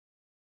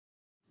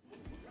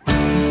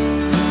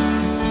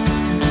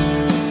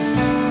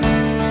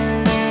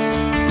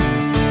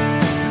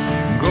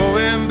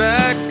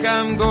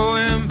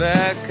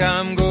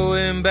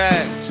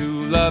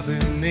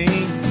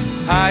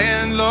high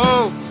and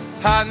low,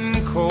 hot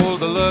and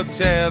cold. I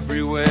looked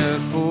everywhere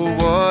for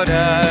what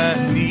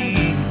I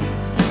need.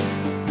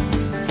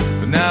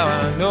 But now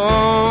I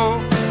know,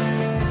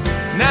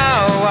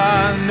 now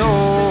I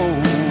know,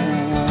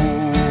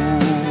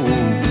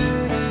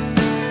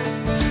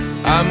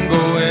 I'm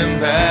going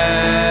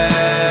back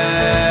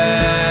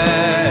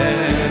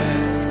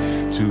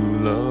to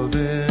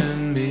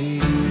loving me.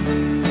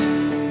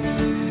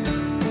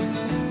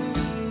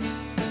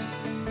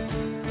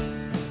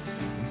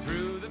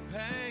 Through the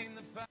pain,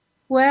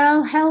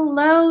 Well,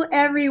 hello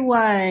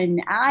everyone.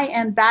 I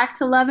am back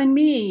to Loving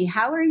Me.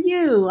 How are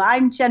you?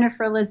 I'm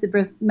Jennifer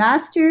Elizabeth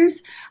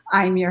Masters.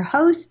 I'm your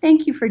host.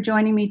 Thank you for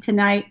joining me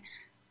tonight.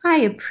 I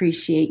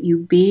appreciate you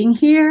being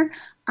here.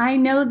 I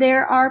know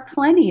there are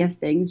plenty of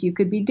things you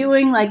could be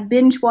doing, like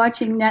binge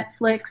watching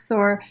Netflix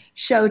or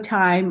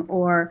Showtime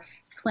or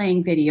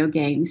playing video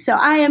games. So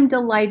I am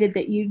delighted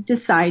that you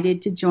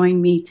decided to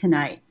join me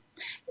tonight.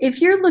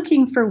 If you're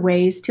looking for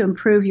ways to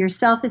improve your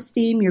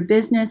self-esteem, your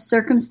business,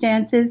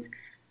 circumstances,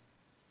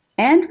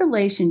 and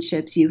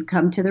relationships, you've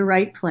come to the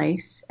right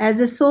place. As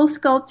a soul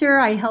sculptor,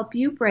 I help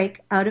you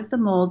break out of the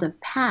mold of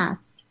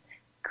past,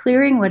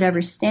 clearing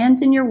whatever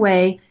stands in your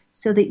way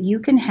so that you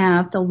can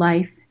have the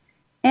life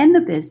and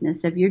the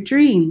business of your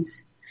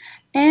dreams.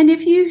 And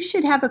if you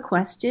should have a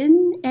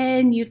question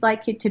and you'd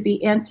like it to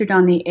be answered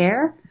on the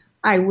air,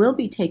 I will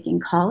be taking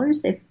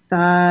callers if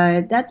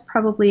that's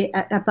probably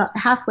at about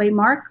halfway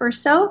mark or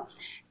so.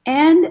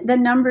 And the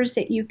numbers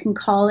that you can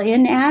call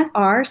in at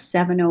are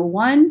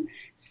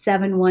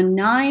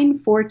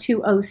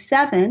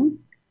 701-719-4207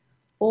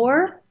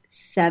 or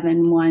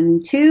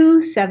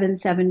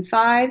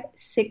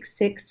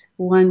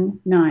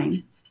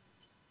 712-775-6619.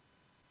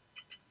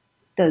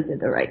 Those are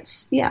the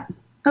rights. Yeah.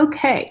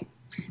 Okay.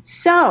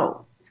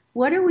 So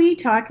what are we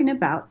talking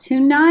about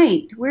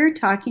tonight? We're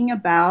talking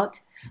about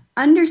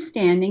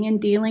understanding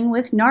and dealing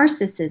with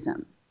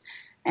narcissism.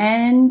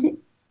 And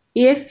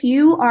if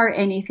you are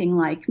anything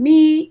like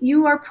me,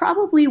 you are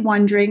probably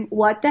wondering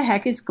what the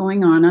heck is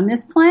going on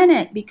this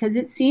planet, because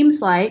it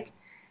seems like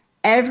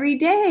every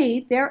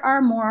day there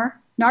are more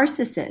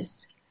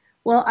narcissists.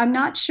 Well, I'm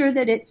not sure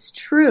that it's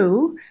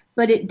true,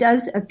 but it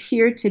does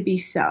appear to be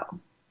so.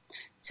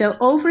 So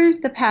over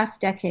the past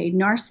decade,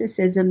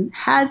 narcissism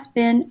has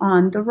been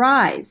on the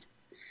rise.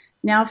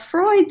 Now,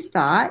 Freud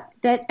thought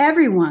that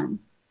everyone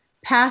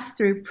passed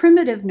through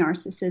primitive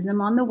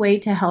narcissism on the way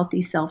to healthy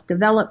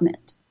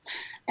self-development.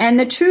 And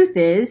the truth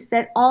is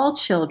that all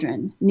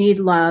children need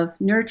love,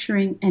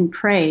 nurturing, and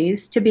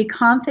praise to be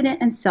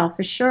confident and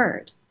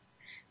self-assured.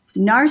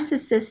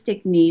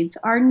 Narcissistic needs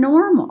are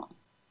normal.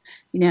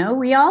 You know,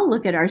 we all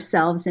look at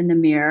ourselves in the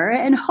mirror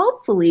and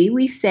hopefully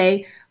we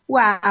say,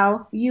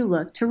 wow, you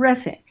look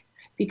terrific.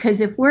 Because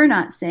if we're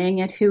not saying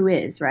it, who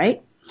is,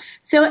 right?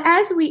 So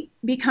as we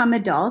become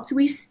adults,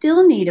 we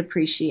still need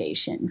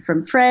appreciation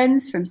from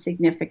friends, from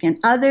significant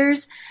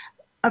others.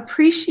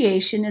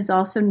 Appreciation is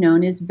also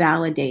known as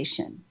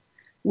validation,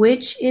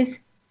 which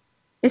is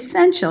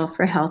essential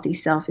for healthy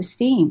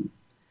self-esteem.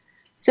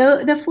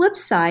 So the flip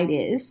side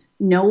is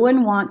no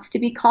one wants to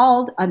be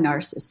called a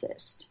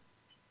narcissist.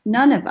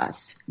 None of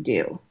us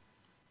do.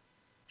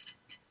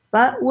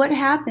 But what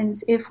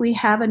happens if we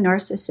have a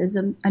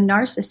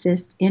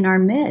narcissist in our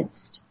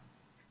midst?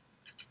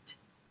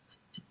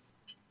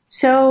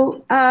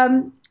 So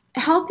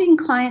helping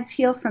clients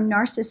heal from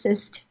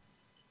narcissist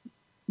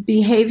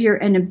behavior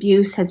and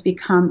abuse has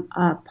become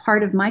a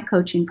part of my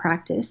coaching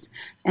practice,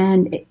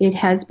 and it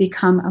has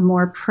become a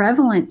more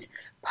prevalent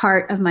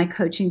part of my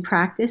coaching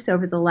practice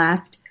over the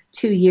last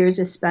 2 years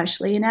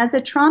especially. And as a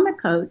trauma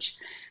coach,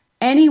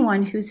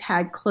 anyone who's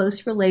had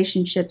close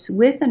relationships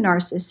with a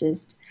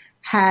narcissist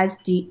has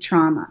deep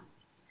trauma.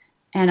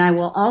 And I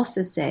will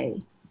also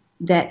say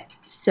that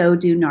so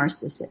do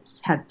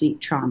narcissists have deep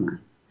trauma.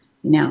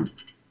 You know,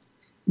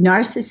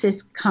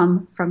 narcissists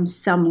come from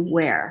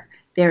somewhere.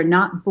 They're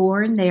not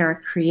born, they are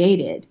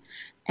created.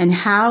 And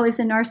how is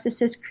a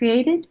narcissist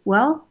created?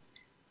 Well,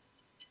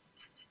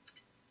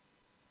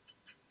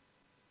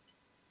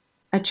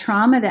 a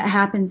trauma that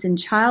happens in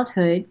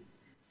childhood,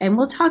 and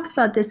we'll talk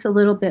about this a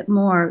little bit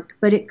more,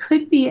 but it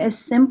could be as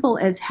simple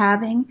as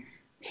having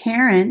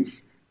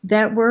parents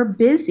that were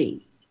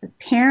busy,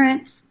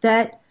 parents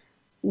that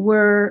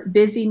were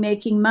busy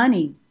making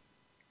money,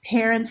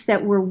 parents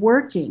that were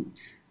working,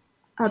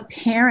 a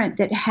parent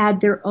that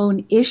had their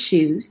own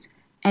issues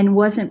and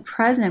wasn't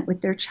present with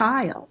their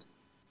child.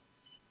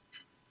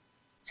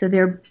 So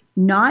they're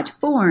not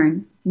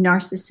born,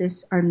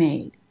 narcissists are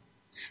made.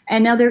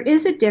 And now there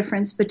is a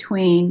difference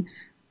between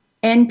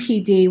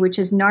NPD, which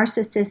is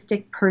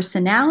narcissistic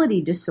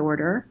personality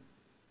disorder,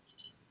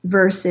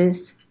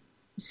 versus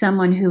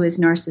someone who is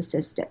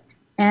narcissistic.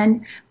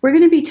 And we're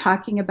going to be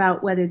talking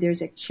about whether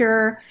there's a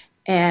cure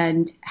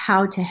and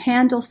how to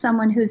handle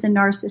someone who's a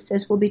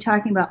narcissist. We'll be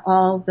talking about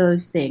all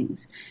those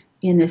things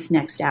in this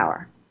next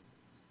hour.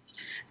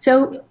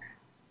 So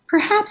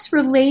perhaps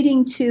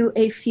relating to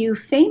a few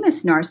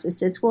famous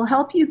narcissists will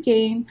help you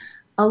gain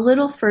a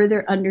little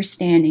further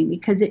understanding,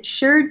 because it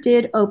sure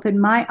did open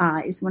my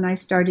eyes when I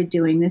started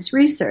doing this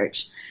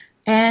research.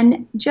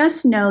 And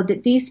just know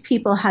that these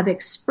people have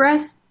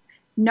expressed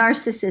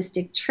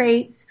narcissistic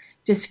traits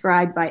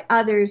described by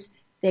others.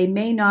 They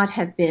may not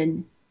have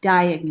been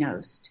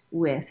diagnosed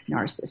with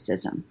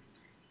narcissism.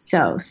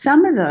 So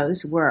some of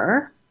those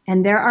were,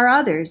 and there are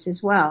others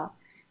as well,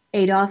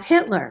 Adolf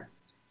Hitler,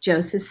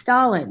 Joseph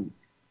Stalin,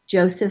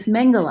 Joseph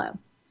Mengele,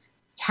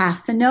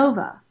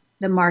 Casanova,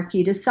 the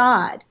Marquis de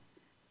Sade,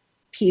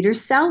 Peter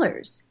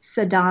Sellers,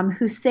 Saddam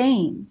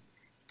Hussein,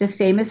 the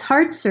famous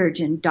heart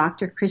surgeon,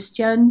 Dr.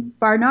 Christian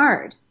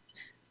Barnard,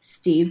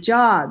 Steve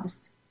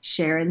Jobs,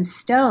 Sharon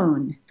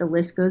Stone, the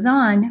list goes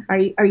on.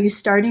 Are you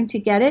starting to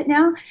get it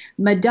now?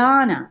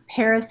 Madonna,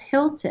 Paris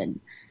Hilton,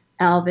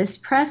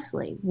 Elvis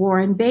Presley,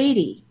 Warren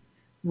Beatty,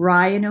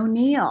 Ryan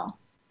O'Neal,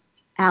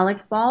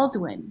 Alec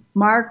Baldwin,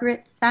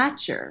 Margaret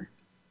Thatcher,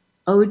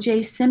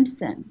 O.J.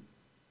 Simpson,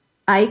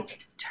 Ike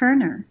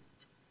Turner,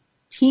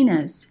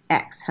 Tina's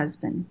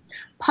ex-husband,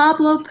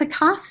 Pablo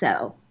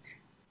Picasso,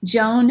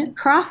 Joan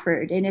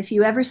Crawford. And if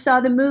you ever saw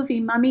the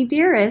movie Mummy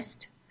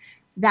Dearest,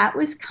 that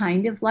was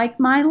kind of like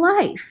my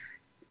life.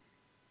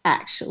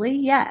 Actually,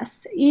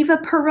 yes. Eva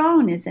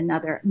Peron is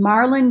another.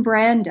 Marlon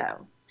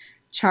Brando,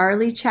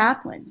 Charlie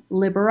Chaplin,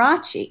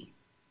 Liberace,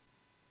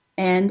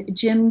 and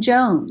Jim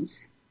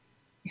Jones,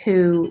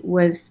 who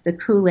was the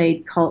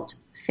Kool-Aid cult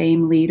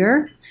fame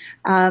leader,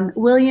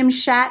 William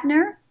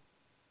Shatner,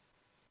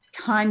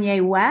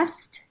 Kanye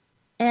West,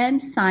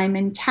 and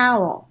Simon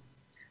Cowell.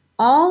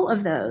 All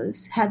of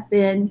those have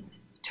been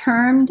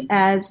termed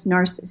as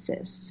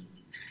narcissists.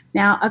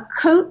 Now, a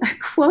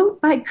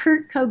quote by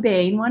Kurt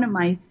Cobain, one of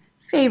my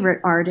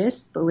favorite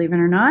artists, believe it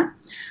or not,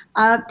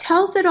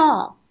 tells it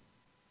all.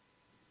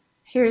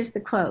 Here's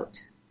the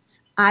quote.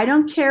 "I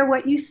don't care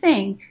what you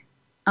think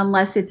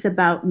unless it's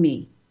about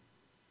me."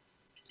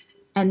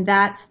 And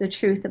that's the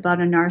truth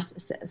about a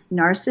narcissist.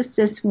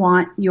 Narcissists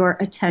want your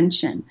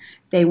attention.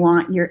 They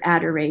want your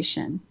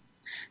adoration.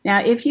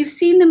 Now, if you've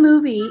seen the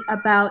movie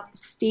about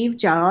Steve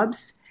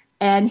Jobs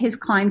and his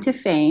climb to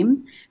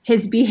fame,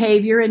 his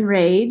behavior and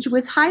rage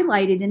was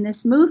highlighted in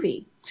this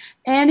movie.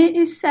 And it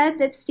is said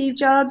that Steve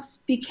Jobs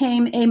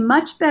became a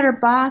much better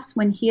boss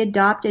when he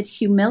adopted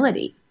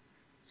humility.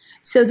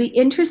 So the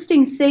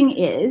interesting thing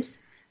is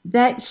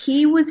that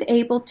he was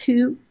able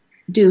to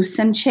do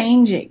some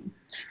changing.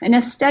 And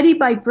a study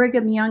by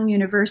Brigham Young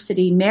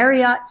University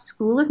Marriott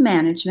School of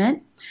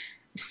Management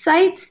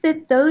cites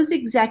that those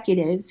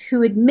executives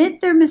who admit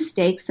their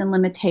mistakes and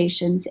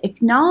limitations,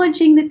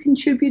 acknowledging the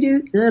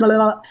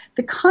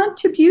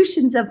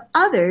contributions of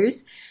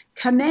others,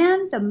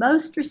 command the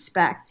most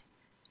respect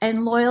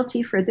and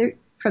loyalty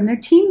from their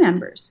team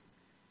members.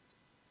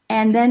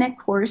 And then, of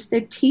course,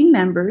 their team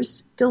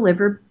members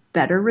deliver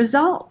better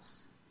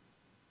results.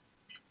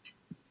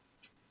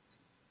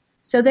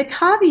 So the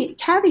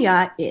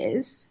caveat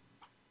is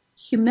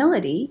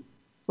humility,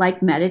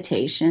 like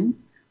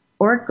meditation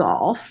or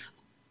golf,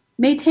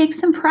 may take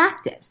some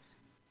practice.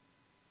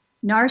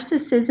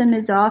 Narcissism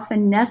is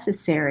often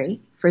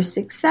necessary for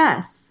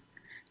success.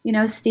 You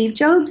know, Steve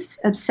Jobs'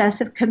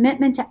 obsessive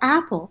commitment to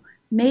Apple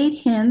made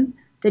him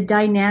the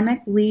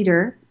dynamic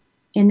leader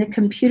in the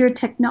computer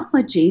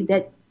technology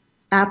that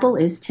Apple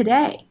is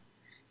today.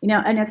 You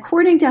know, and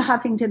according to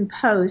Huffington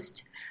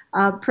Post,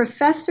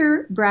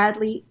 Professor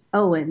Bradley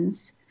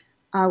Owens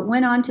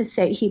went on to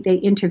say, they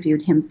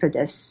interviewed him for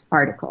this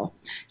article,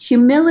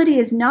 humility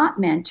is not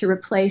meant to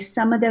replace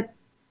some of the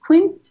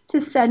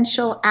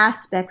quintessential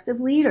aspects of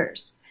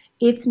leaders.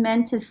 It's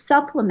meant to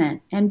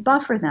supplement and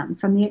buffer them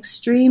from the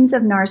extremes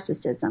of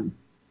narcissism.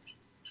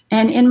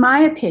 And in my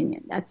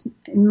opinion, that's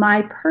in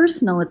my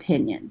personal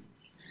opinion,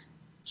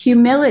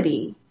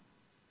 humility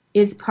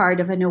is part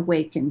of an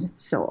awakened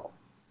soul.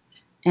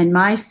 And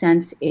my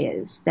sense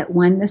is that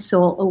when the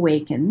soul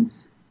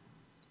awakens,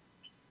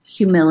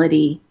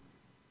 humility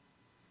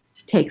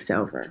takes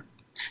over.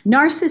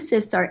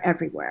 Narcissists are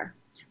everywhere.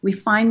 We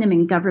find them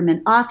in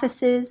government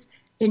offices,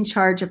 in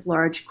charge of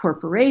large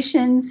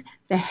corporations,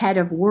 the head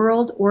of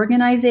world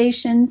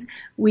organizations.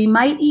 We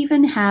might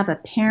even have a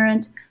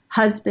parent,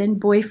 husband,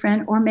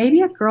 boyfriend, or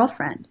maybe a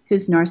girlfriend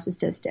who's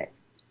narcissistic.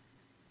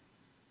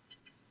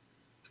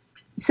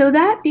 So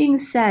that being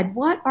said,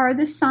 what are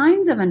the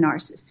signs of a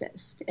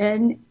narcissist?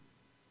 And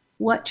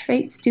what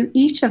traits do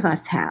each of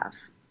us have?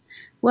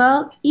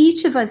 Well,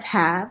 each of us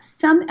have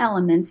some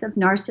elements of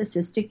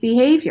narcissistic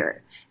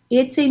behavior.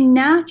 It's a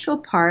natural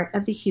part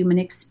of the human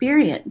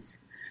experience.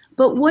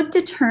 But what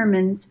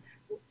determines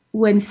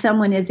when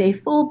someone is a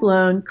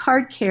full-blown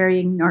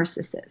card-carrying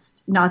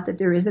narcissist? Not that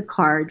there is a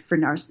card for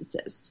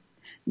narcissists.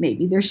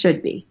 Maybe there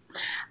should be.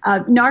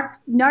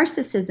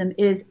 Narcissism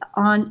is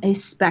on a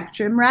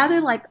spectrum,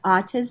 rather like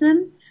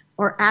autism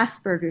or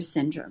Asperger's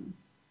syndrome.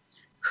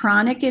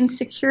 Chronic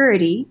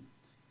insecurity,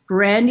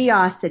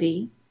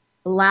 grandiosity,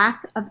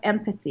 lack of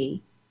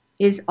empathy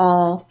is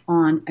all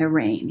on a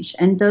range.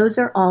 And those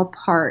are all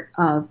part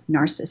of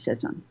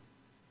narcissism.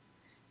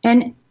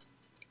 And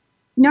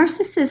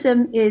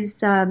narcissism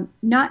is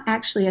not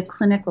actually a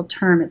clinical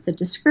term, it's a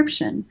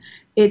description.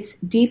 It's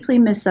deeply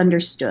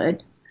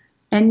misunderstood,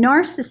 and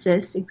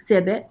narcissists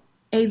exhibit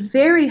a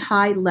very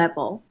high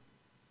level.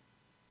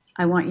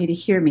 I want you to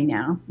hear me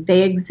now.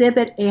 They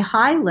exhibit a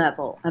high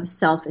level of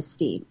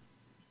self-esteem.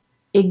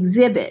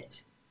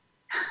 Exhibit.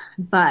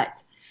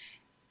 But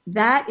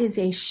that is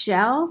a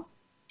shell,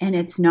 and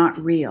it's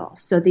not real.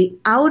 So the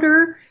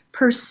outer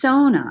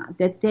persona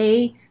that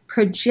they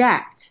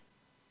project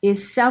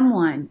is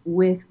someone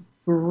with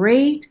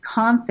great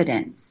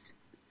confidence,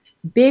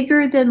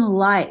 bigger than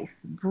life,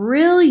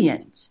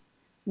 brilliant,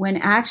 when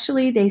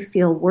actually they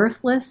feel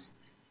worthless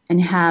and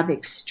have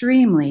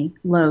extremely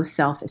low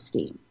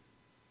self-esteem.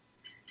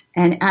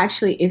 And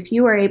actually, if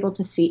you are able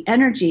to see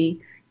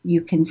energy,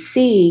 you can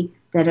see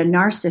that a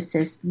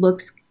narcissist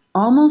looks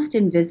almost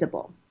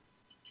invisible.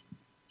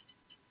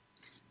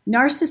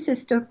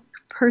 Narcissistic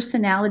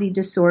personality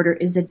disorder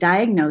is a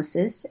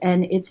diagnosis,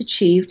 and it's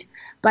achieved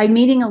by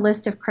meeting a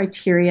list of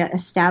criteria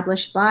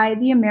established by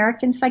the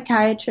American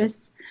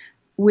psychiatrists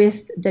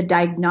with the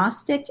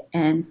Diagnostic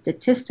and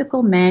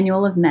Statistical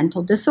Manual of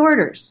Mental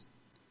Disorders.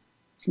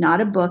 It's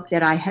not a book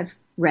that I have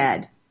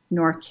read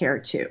nor care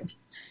to.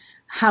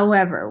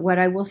 However, what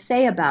I will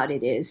say about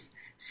it is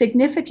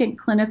significant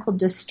clinical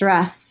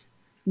distress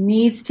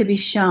needs to be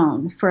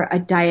shown for a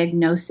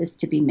diagnosis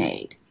to be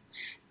made.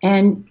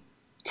 And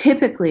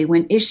typically,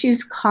 when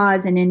issues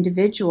cause an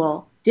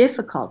individual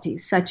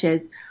difficulties, such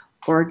as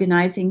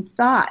organizing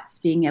thoughts,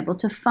 being able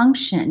to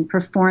function,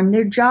 perform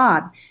their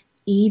job,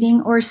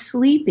 eating or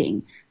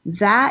sleeping,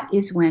 that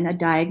is when a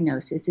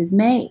diagnosis is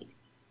made.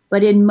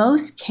 But in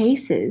most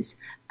cases,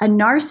 a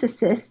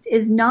narcissist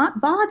is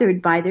not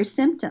bothered by their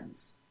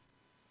symptoms.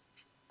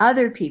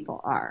 Other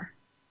people are.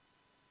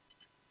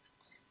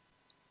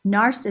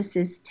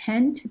 Narcissists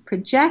tend to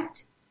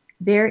project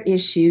their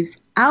issues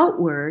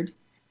outward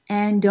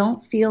and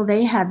don't feel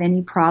they have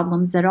any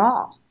problems at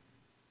all.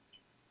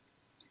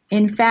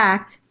 In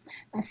fact,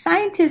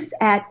 scientists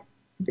at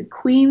the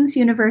Queen's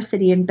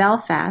University in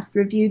Belfast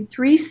reviewed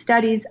 3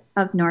 studies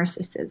of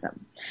narcissism.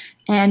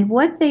 And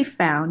what they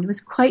found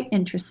was quite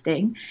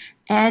interesting.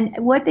 And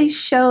what they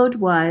showed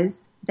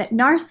was that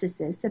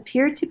narcissists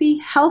appear to be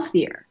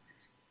healthier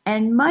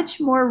and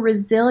much more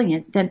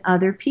resilient than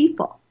other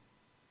people.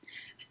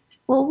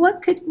 Well,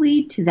 what could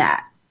lead to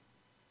that?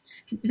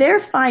 Their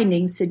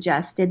findings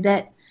suggested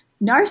that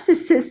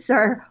narcissists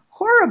are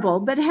horrible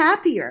but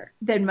happier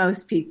than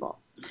most people.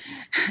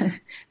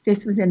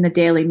 This was in the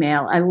Daily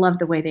Mail. I love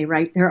the way they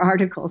write their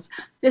articles.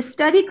 The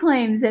study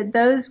claims that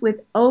those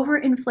with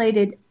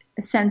overinflated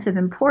sense of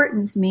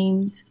importance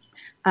means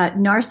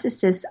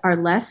narcissists are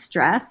less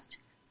stressed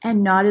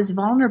and not as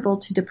vulnerable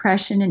to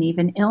depression and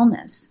even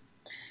illness.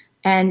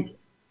 And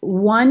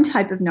one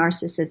type of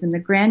narcissism, the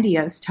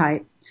grandiose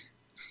type,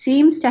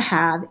 seems to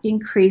have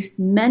increased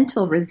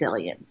mental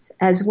resilience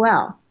as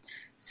well.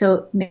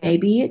 So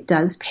maybe it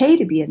does pay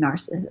to be a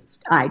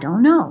narcissist. I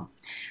don't know.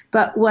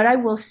 But what I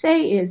will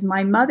say is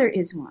my mother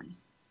is one.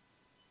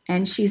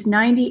 And she's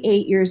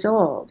 98 years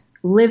old,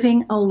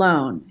 living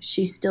alone.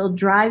 She still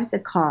drives a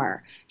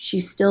car. She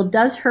still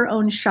does her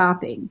own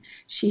shopping.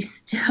 She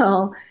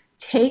still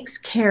takes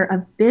care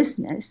of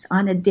business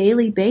on a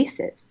daily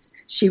basis.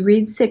 She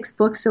reads 6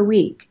 books a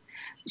week.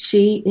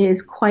 She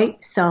is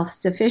quite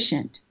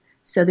self-sufficient.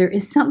 So there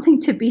is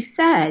something to be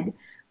said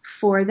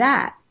for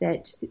that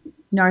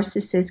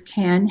narcissists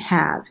can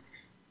have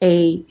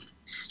a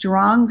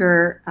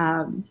stronger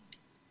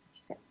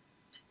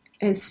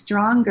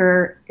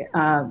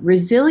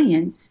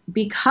resilience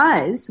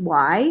because,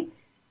 why?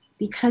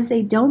 Because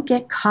they don't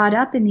get caught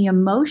up in the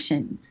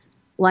emotions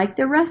like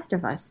the rest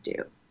of us do.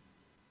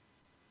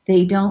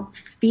 They don't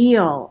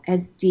feel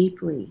as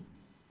deeply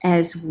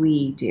as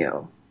we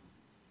do,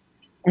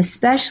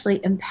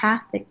 especially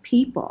empathic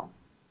people.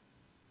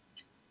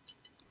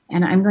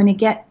 And I'm going to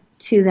get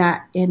to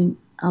that in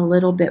a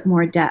little bit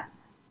more depth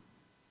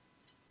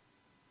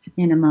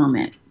in a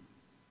moment.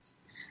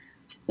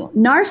 Well,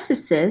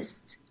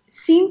 narcissists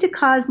seem to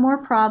cause more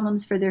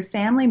problems for their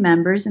family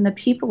members and the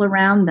people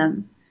around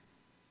them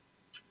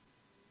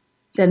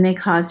than they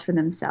cause for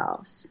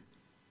themselves.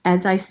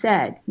 As I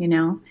said,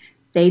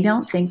 they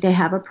don't think they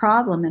have a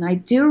problem. And I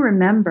do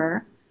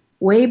remember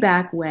way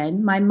back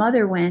when my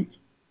mother went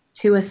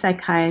to a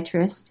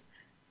psychiatrist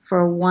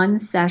for 1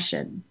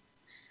 session.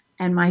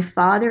 And my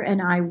father and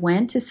I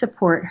went to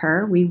support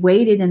her. We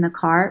waited in the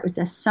car. It was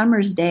a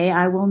summer's day.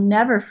 I will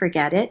never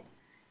forget it.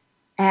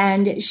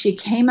 And she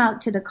came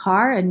out to the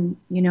car and,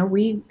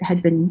 we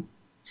had been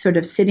sort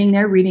of sitting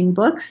there reading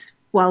books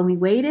while we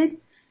waited.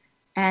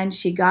 And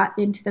she got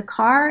into the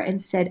car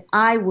and said,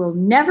 "I will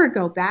never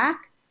go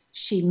back.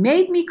 She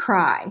made me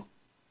cry."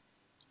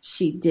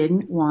 She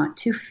didn't want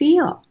to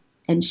feel,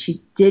 and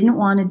she didn't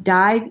want to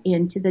dive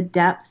into the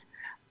depth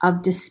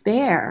of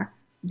despair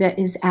that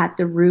is at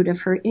the root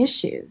of her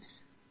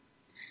issues.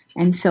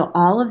 And so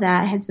all of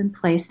that has been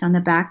placed on the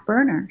back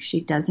burner.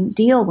 She doesn't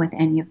deal with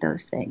any of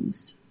those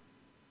things.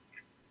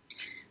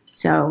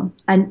 So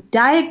a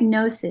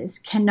diagnosis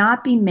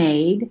cannot be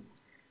made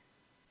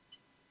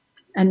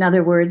In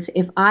other words,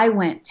 if I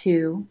went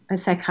to a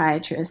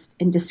psychiatrist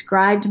and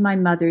described my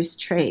mother's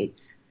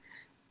traits,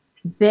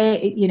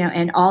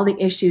 and all the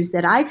issues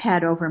that I've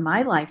had over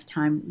my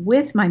lifetime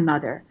with my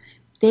mother,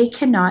 they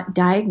cannot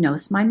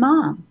diagnose my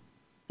mom.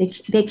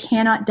 They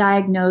cannot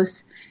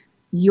diagnose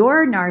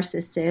your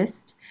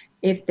narcissist,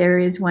 if there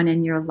is one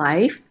in your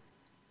life,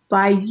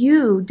 by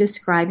you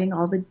describing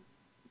all the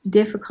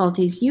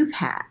difficulties you've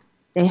had.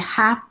 They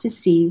have to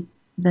see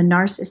the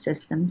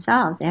narcissist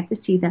themselves. They have to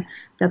see the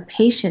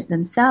patient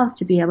themselves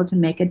to be able to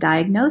make a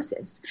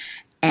diagnosis.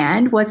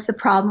 And what's the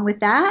problem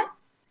with that?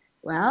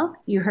 Well,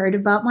 you heard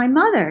about my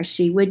mother.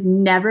 She would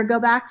never go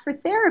back for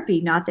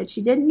therapy. Not that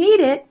she didn't need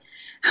it,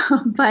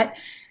 but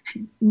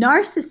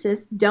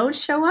narcissists don't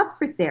show up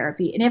for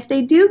therapy. And if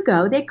they do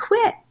go, they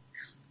quit.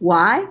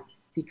 Why?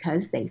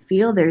 Because they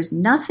feel there's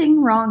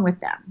nothing wrong with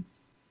them.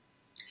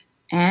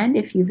 And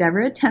if you've ever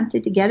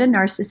attempted to get a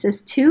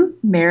narcissist to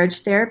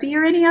marriage therapy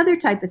or any other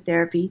type of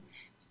therapy,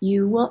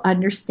 you will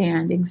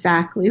understand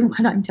exactly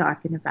what I'm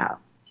talking about.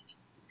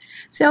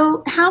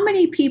 So how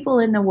many people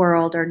in the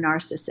world are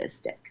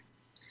narcissistic?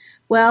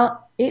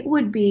 Well, it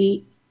would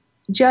be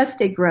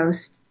just a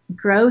gross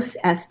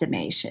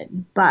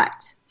estimation,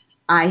 but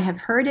I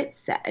have heard it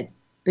said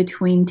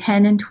between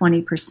 10 and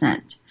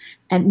 20%,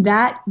 and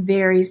that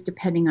varies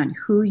depending on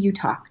who you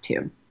talk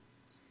to.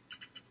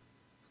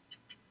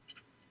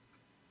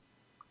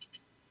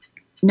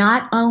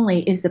 Not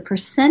only is the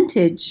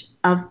percentage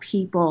of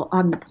people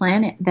on the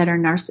planet that are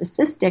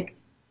narcissistic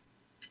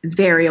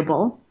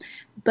variable,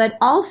 but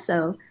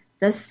also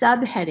the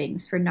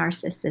subheadings for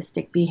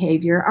narcissistic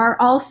behavior are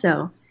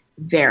also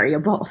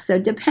variable. So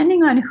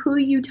depending on who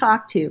you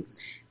talk to,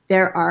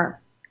 there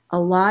are a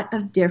lot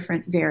of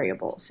different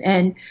variables.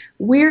 And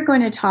we're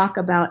going to talk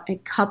about a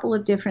couple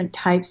of different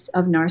types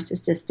of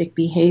narcissistic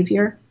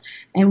behavior.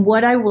 And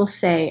what I will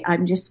say,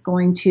 I'm just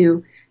going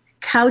to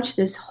couch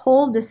this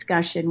whole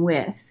discussion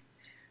with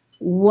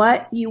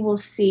what you will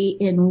see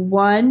in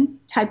one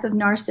type of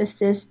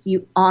narcissist.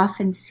 You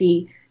often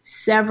see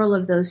several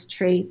of those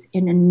traits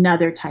in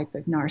another type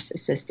of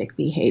narcissistic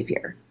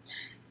behavior.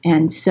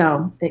 And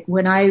so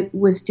when I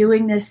was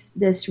doing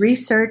this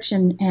research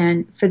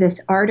and for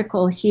this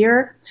article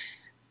here,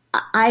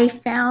 I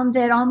found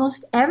that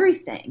almost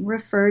everything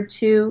referred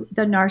to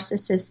the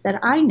narcissists that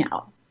I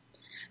know.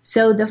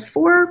 So the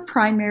four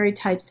primary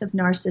types of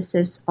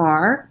narcissists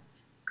are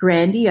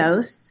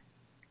grandiose,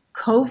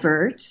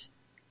 covert,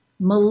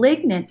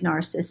 malignant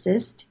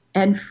narcissist,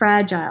 and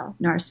fragile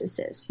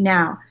narcissist.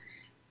 Now,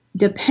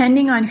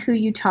 depending on who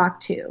you talk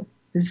to,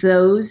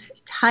 those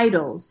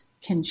titles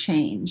can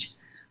change.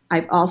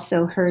 I've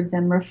also heard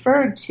them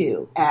referred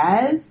to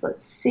as,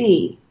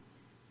 a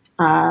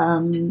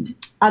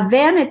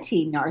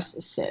vanity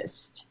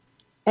narcissist,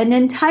 an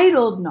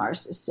entitled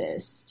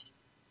narcissist.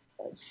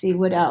 Let's see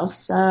what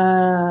else.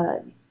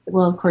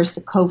 Well, of course,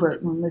 the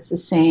covert one was the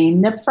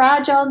same. The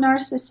fragile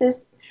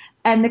narcissist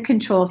and the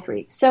control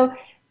freak. So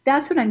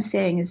that's what I'm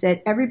saying, is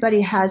that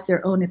everybody has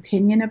their own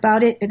opinion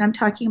about it. And I'm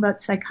talking about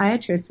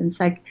psychiatrists and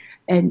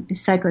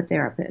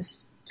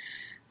psychotherapists.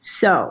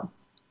 So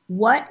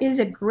what is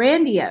a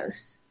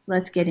grandiose?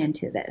 Let's get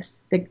into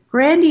this. The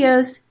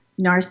grandiose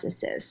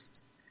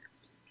narcissist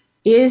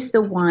is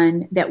the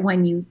one that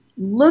when you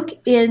look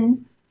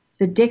in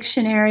the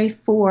dictionary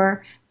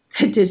for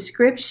the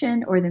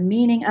description or the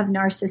meaning of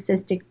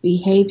narcissistic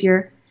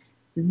behavior,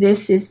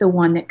 this is the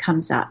one that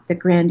comes up, the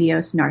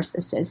grandiose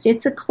narcissist.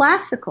 It's a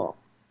classical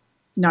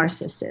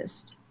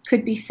narcissist.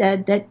 Could be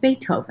said that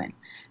Beethoven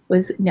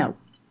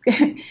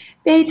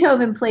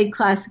played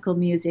classical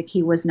music.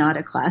 He was not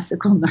a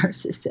classical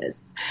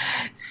narcissist.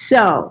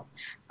 So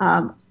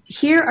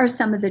here are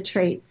some of the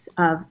traits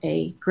of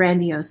a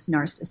grandiose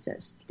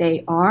narcissist.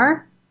 They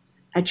are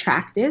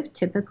attractive,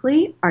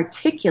 typically,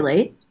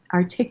 articulate,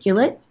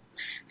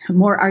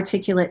 more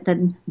articulate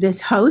than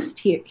this host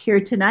here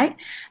tonight.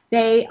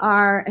 They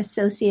are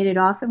associated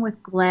often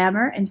with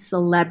glamour and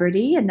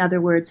celebrity. In other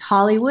words,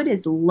 Hollywood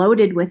is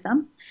loaded with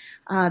them.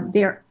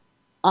 They're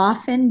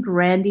often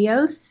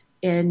grandiose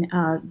in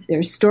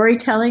their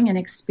storytelling and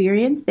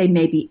experience. They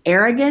may be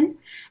arrogant.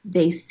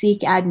 They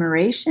seek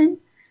admiration.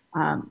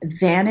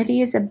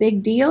 Vanity is a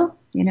big deal,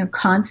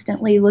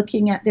 constantly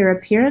looking at their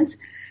appearance.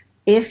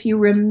 If you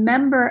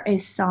remember a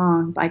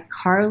song by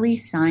Carly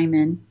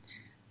Simon,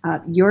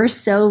 You're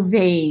So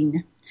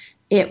Vain,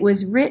 it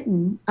was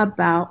written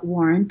about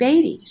Warren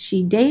Beatty.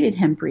 She dated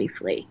him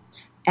briefly,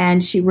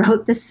 and she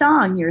wrote the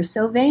song, You're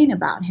So Vain,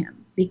 about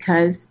him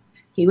because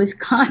he was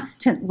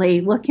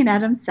constantly looking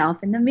at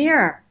himself in the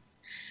mirror.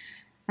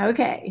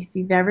 Okay, if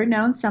you've ever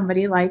known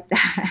somebody like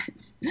that,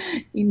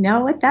 you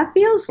know what that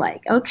feels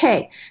like.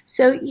 Okay,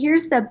 so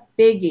here's the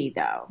biggie,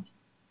 though.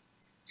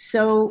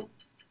 So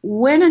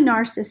when a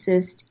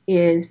narcissist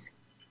is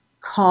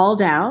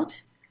called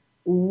out,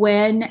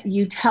 when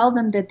you tell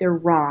them that they're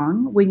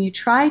wrong, when you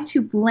try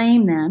to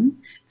blame them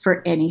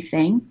for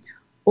anything,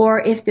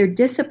 or if they're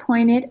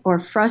disappointed or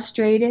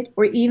frustrated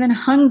or even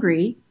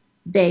hungry,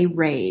 they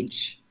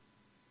rage.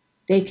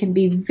 They can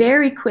be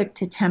very quick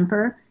to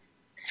temper,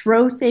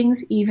 throw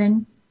things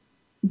even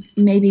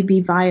maybe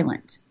be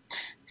violent.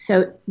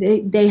 So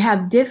they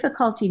have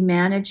difficulty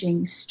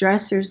managing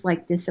stressors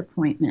like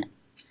disappointment.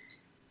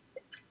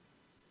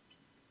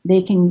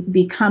 They can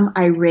become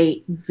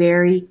irate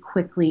very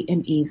quickly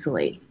and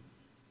easily.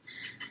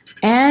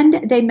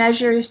 And they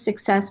measure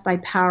success by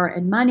power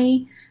and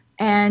money.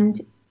 And,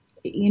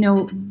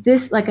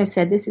 this, like I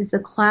said, this is the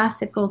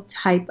classical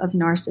type of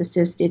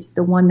narcissist. It's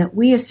the one that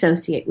we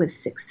associate with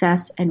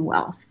success and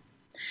wealth.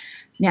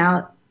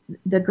 Now,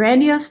 the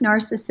grandiose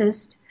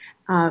narcissist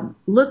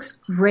looks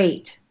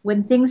great.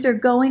 When things are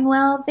going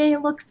well, they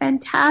look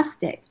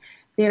fantastic.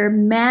 They're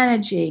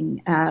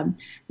managing,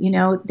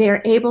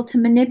 they're able to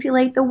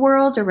manipulate the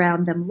world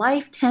around them.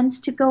 Life tends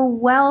to go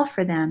well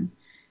for them.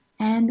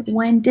 And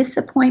when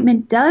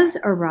disappointment does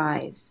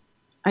arise,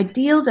 a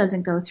deal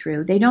doesn't go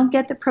through, they don't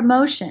get the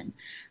promotion,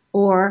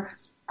 or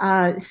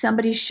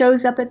somebody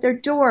shows up at their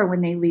door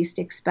when they least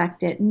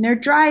expect it, and their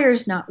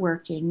dryer's not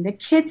working, the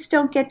kids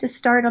don't get to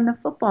start on the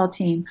football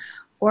team,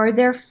 or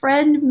their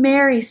friend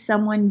marries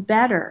someone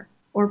better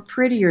or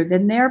prettier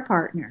than their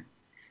partner,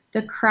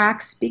 the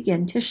cracks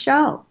begin to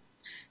show.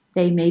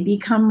 They may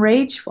become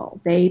rageful.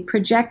 They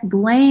project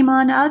blame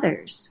on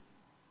others.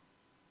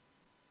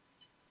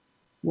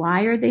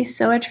 Why are they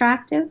so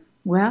attractive?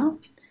 Well,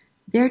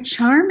 they're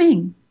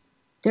charming.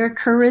 They're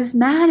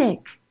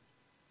charismatic.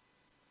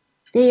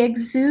 They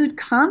exude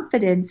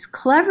confidence,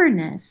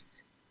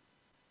 cleverness.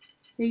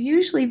 They're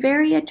usually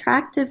very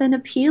attractive and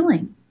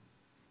appealing.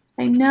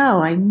 I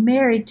know, I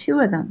married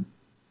 2 of them.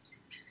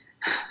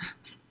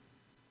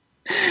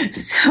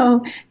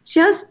 So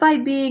just by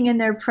being in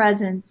their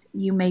presence,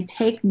 you may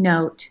take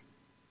note.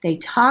 They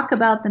talk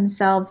about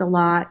themselves a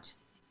lot.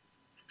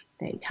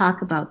 They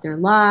talk about their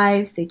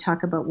lives. They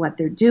talk about what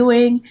they're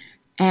doing.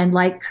 And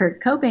like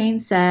Kurt Cobain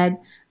said,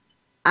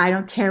 I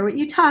don't care what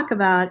you talk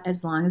about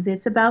as long as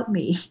it's about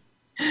me.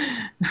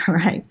 All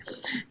right.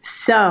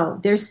 So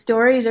their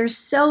stories are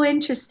so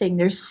interesting.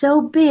 They're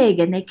so big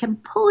and they can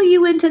pull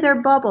you into their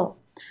bubble.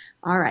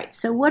 All right.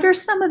 So what are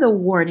some of the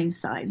warning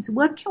signs?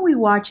 What can we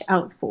watch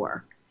out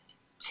for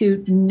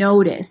to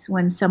notice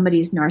when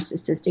somebody's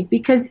narcissistic?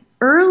 Because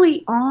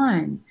early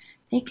on,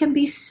 they can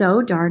be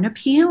so darn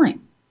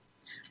appealing.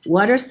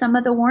 What are some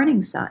of the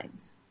warning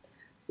signs?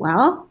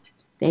 Well,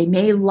 they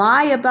may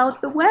lie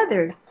about the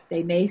weather.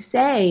 They may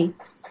say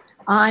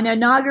on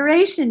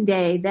Inauguration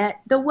Day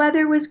that the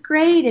weather was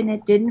great and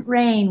it didn't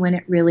rain when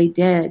it really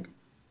did.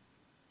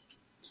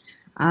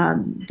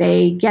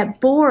 They get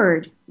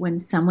bored when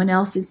someone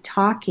else is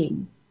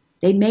talking.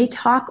 They may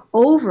talk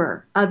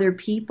over other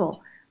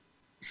people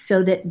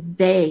so that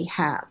they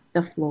have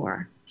the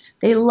floor.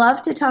 They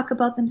love to talk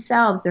about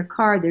themselves, their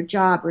car, their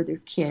job, or their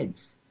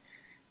kids.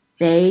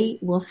 They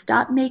will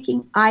stop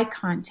making eye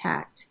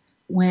contact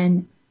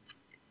when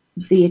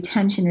the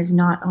attention is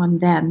not on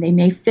them. They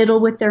may fiddle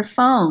with their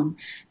phone.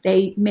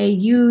 They may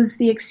use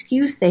the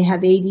excuse they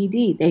have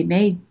ADD. They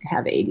may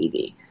have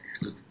ADD,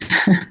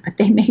 but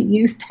they may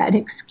use that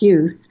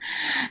excuse.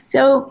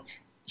 So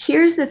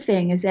here's the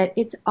thing, is that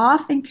it's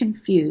often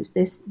confused.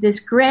 This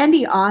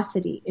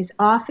grandiosity is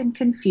often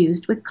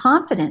confused with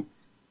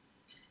confidence.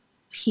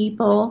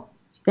 People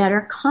that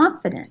are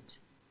confident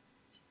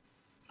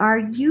are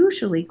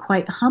usually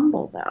quite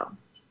humble, though.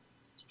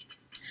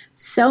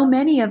 So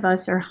many of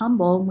us are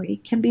humble, and we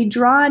can be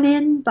drawn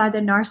in by the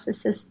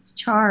narcissist's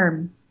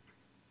charm,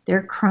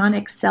 their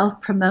chronic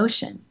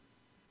self-promotion.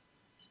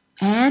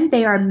 And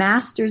they are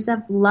masters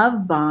of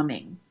love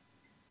bombing.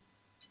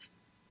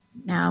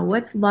 Now,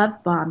 what's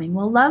love bombing?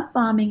 Well, love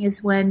bombing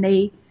is when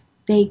they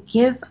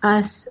give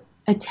us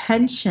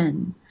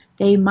attention.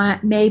 They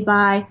may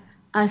buy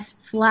us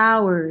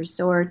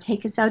flowers or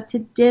take us out to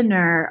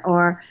dinner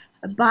or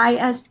buy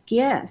us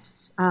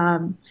gifts.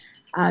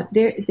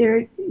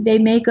 They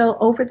may go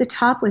over the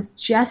top with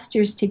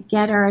gestures to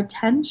get our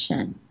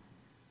attention.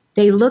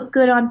 They look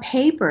good on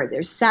paper,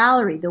 their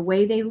salary, the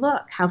way they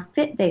look, how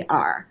fit they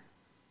are,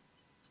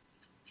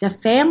 the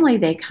family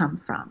they come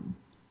from.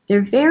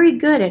 They're very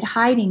good at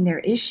hiding their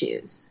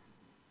issues.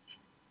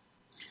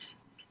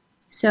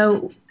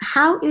 So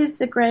how is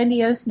the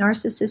grandiose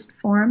narcissist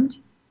formed?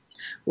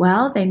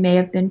 Well, they may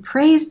have been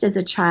praised as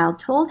a child,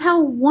 told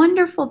how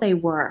wonderful they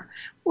were.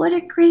 What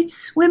a great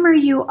swimmer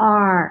you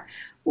are.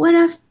 What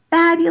a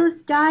fabulous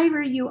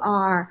diver you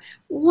are.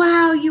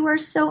 Wow, you are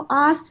so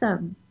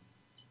awesome.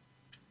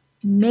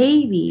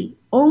 Maybe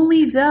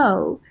only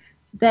though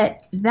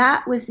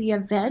that was the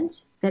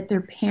event that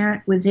their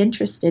parent was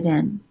interested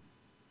in.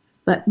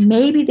 But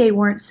maybe they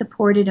weren't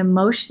supported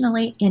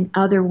emotionally in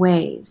other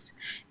ways.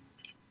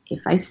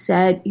 If I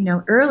said,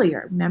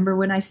 earlier, remember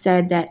when I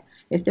said that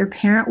if their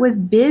parent was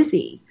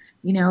busy,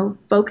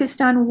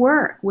 focused on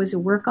work, was a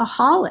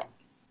workaholic,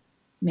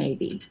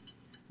 maybe.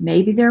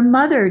 Maybe their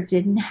mother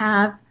didn't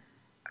have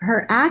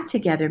her act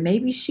together.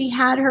 Maybe she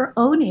had her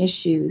own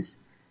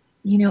issues,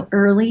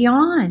 early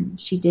on.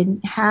 She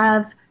didn't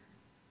have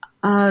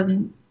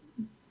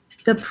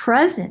the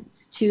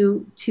presence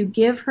to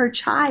give her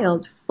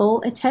child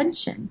full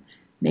attention.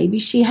 Maybe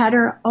she had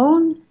her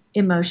own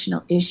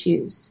emotional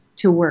issues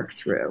to work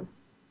through.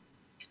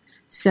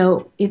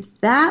 So if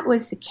that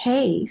was the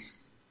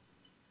case,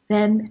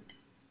 then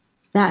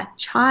that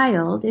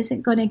child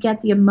isn't going to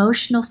get the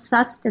emotional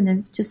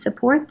sustenance to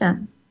support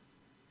them.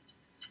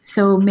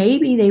 So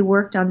maybe they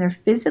worked on their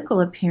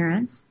physical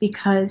appearance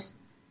because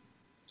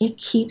it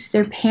keeps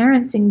their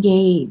parents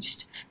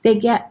engaged. They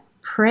get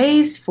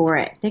praise for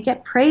it. They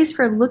get praise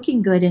for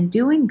looking good and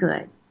doing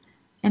good.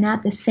 And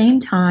at the same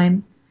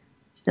time,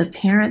 the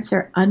parents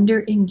are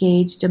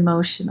under-engaged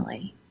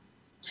emotionally.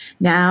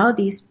 Now,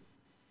 these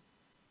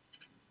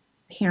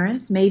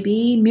parents may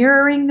be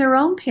mirroring their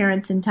own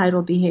parents'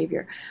 entitled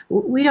behavior.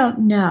 We don't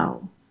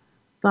know,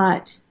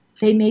 but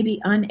they may be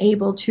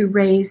unable to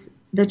raise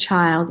the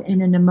child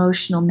in an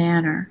emotional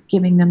manner,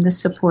 giving them the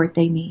support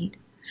they need.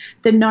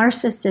 The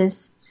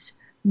narcissists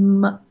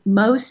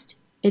most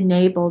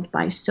enabled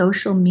by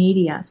social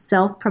media,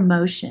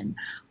 self-promotion,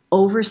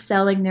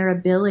 overselling their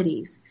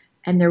abilities,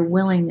 and their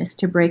willingness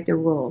to break the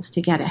rules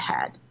to get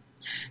ahead.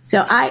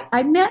 So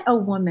I met a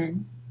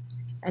woman,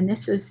 and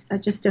this was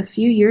just a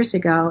few years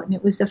ago, and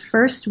it was the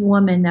first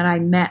woman that I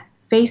met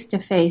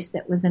face-to-face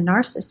that was a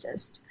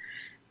narcissist.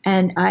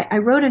 And I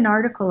wrote an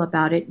article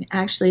about it, and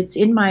actually it's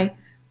in my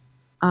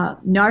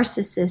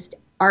narcissist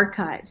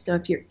archive. So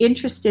if you're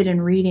interested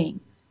in reading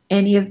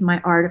any of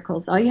my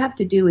articles, all you have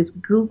to do is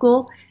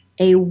Google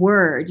a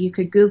word. You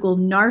could Google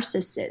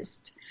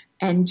narcissist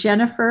and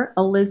Jennifer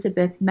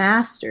Elizabeth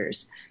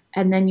Masters,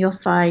 and then you'll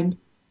find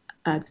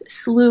a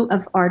slew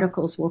of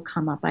articles will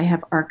come up. I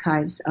have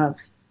archives of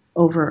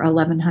over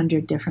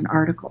 1,100 different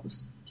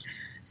articles.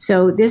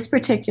 So this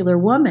particular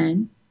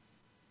woman,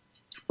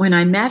 when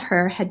I met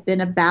her, had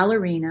been a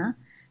ballerina.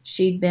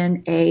 She'd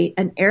been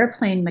an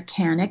airplane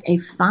mechanic, a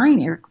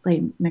fine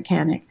airplane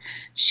mechanic.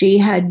 She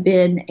had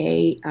been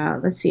a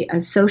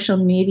social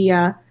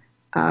media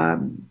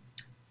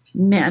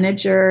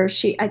manager.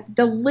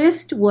 The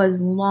list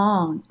was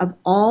long of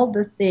all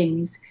the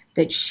things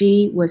that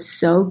she was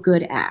so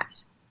good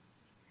at.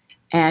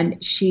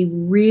 And she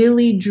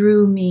really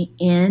drew me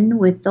in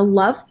with the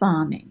love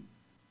bombing.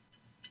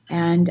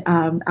 And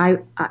I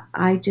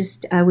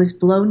was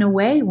blown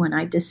away when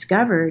I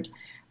discovered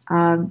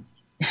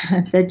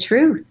the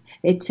truth.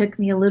 It took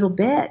me a little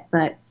bit,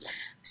 but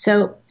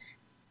so,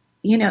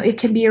 it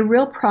can be a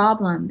real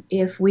problem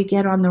if we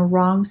get on the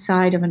wrong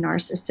side of a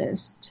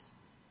narcissist.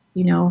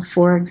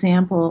 For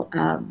example,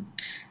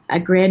 a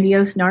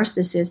grandiose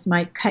narcissist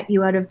might cut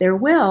you out of their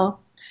will,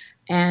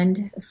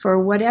 and for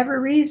whatever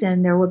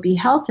reason, there will be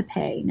hell to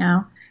pay.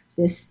 Now,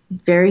 this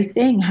very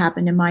thing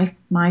happened in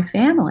my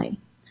family,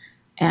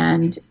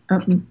 and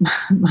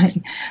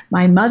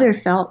my mother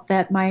felt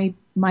that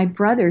my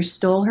brother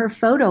stole her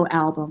photo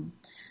album,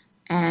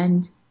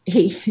 and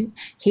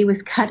he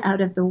was cut out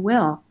of the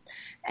will.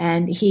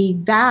 And he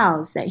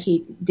vows that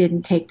he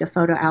didn't take the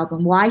photo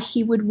album. Why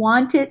he would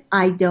want it,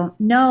 I don't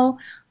know.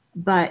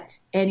 But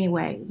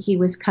anyway, he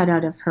was cut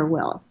out of her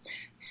will.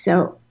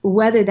 So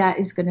whether that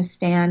is going to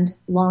stand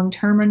long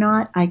term or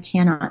not, I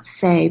cannot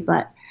say.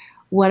 But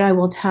what I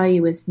will tell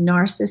you is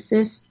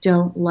narcissists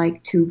don't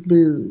like to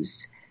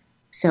lose.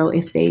 So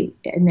if they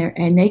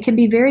can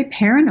be very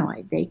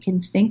paranoid. They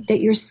can think that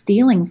you're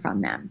stealing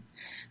from them.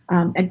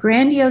 A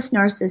grandiose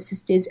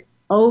narcissist is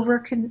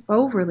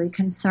overly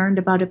concerned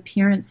about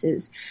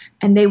appearances,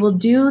 and they will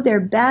do their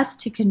best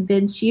to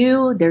convince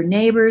you, their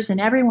neighbors, and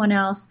everyone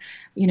else,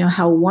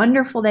 how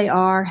wonderful they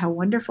are, how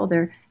wonderful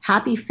their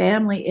happy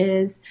family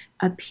is.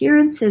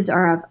 Appearances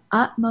are of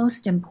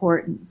utmost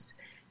importance.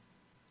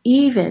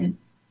 Even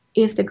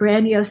if the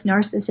grandiose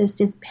narcissist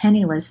is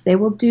penniless, they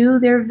will do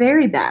their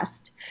very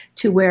best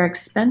to wear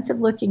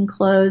expensive-looking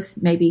clothes,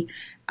 maybe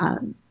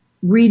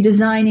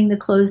redesigning the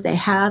clothes they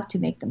have to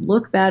make them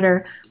look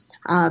better.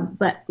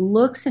 But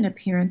looks and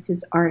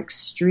appearances are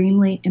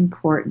extremely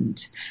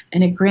important.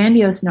 And a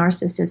grandiose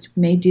narcissist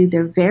may do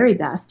their very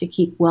best to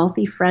keep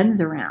wealthy friends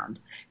around,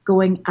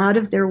 going out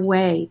of their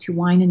way to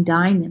wine and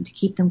dine them, to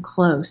keep them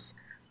close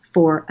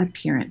for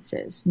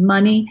appearances.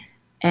 Money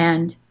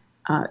and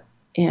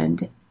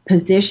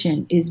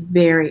position is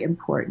very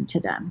important to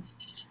them.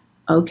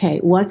 Okay,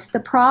 what's the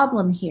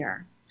problem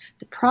here?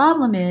 The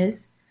problem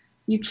is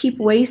you keep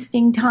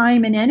wasting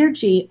time and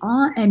energy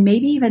on, and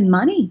maybe even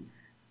money,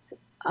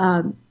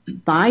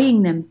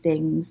 buying them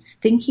things,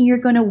 thinking you're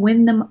going to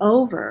win them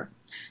over.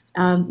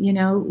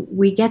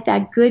 We get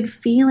that good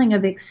feeling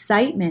of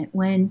excitement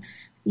when,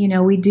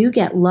 we do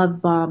get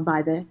love bombed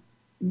by the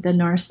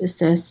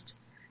narcissist.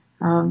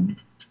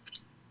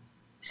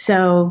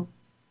 So,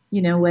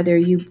 whether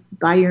you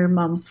buy your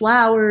mom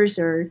flowers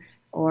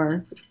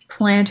or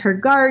plant her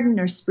garden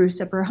or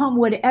spruce up her home,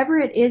 whatever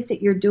it is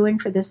that you're doing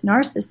for this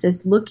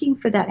narcissist, looking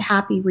for that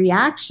happy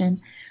reaction,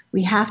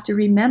 we have to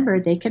remember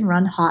they can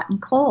run hot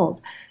and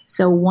cold.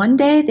 So one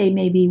day they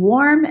may be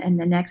warm and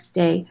the next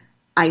day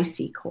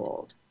icy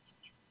cold.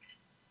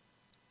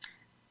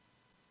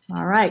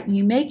 All right,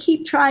 you may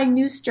keep trying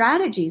new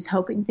strategies,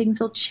 hoping things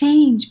will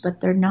change,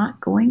 but they're not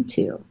going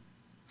to.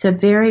 It's a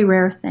very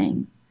rare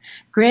thing.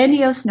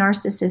 Grandiose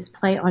narcissists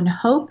play on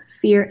hope,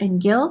 fear,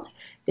 and guilt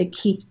that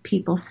keep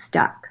people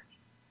stuck.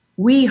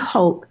 We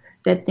hope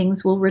that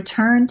things will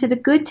return to the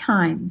good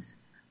times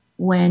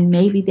when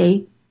maybe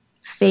they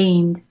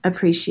feigned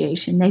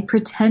appreciation. They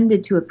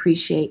pretended to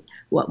appreciate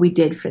what we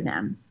did for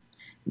them.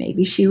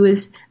 Maybe she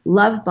was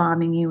love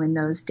bombing you in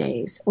those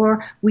days,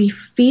 or we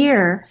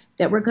fear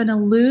that we're going to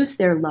lose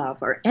their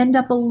love or end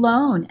up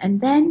alone. And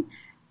then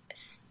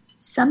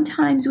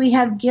sometimes we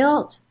have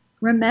guilt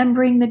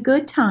remembering the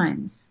good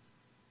times.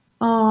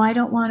 Oh, I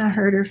don't want to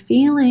hurt her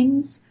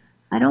feelings.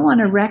 I don't want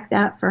to wreck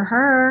that for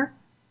her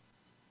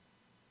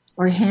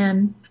or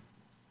him.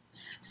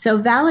 So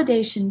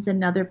validation's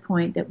another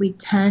point that we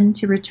tend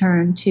to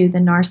return to the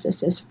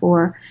narcissist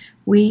for.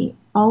 We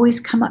always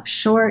come up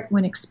short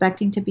when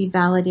expecting to be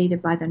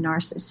validated by the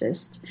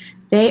narcissist.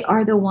 They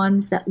are the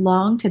ones that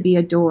long to be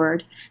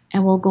adored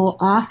and will go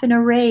off in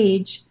a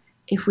rage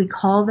if we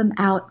call them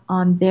out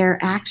on their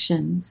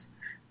actions.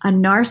 A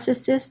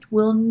narcissist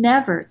will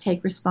never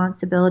take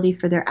responsibility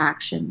for their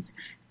actions,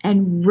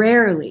 and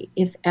rarely,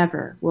 if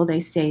ever, will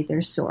they say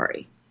they're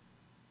sorry.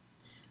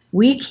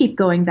 We keep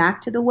going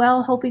back to the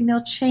well, hoping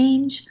they'll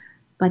change,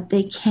 but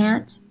they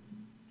can't,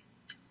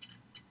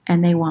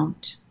 and they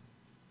won't.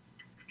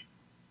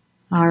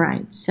 All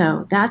right,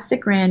 so that's the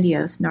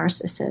grandiose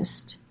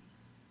narcissist.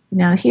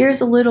 Now,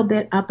 here's a little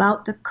bit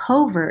about the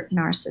covert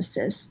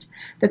narcissist.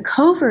 The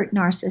covert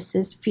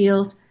narcissist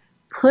feels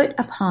put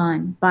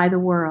upon by the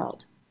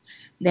world.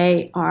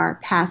 They are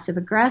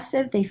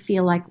passive-aggressive. They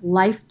feel like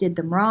life did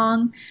them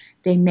wrong.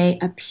 They may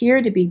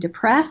appear to be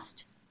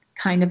depressed,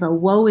 kind of a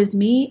woe is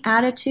me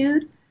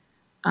attitude.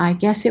 I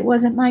guess it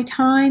wasn't my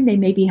time. They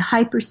may be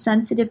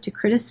hypersensitive to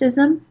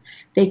criticism.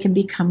 They can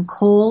become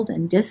cold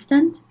and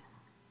distant.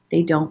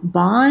 They don't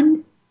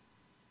bond.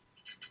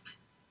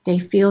 They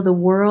feel the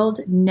world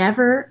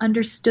never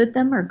understood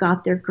them or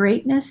got their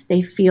greatness.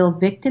 They feel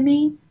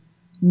victim-y.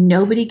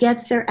 Nobody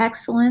gets their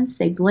excellence.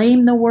 They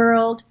blame the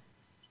world.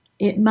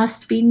 It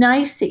must be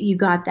nice that you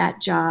got that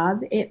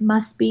job. It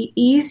must be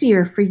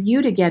easier for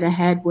you to get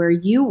ahead where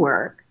you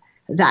work.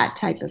 That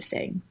type of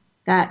thing.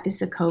 That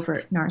is a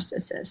covert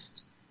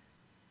narcissist.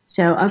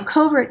 So a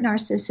covert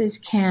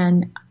narcissist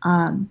can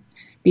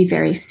be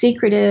very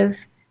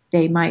secretive.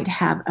 They might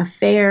have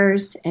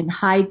affairs and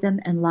hide them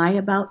and lie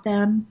about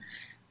them.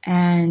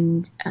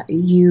 And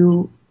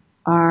you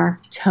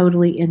are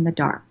totally in the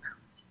dark.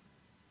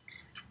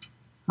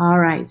 All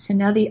right, so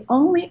now the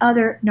only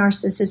other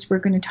narcissist we're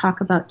going to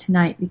talk about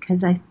tonight,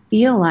 because I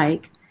feel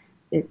like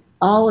that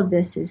all of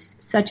this is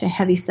such a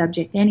heavy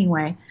subject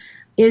anyway,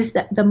 is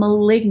the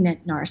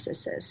malignant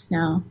narcissist.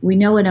 Now, we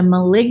know what a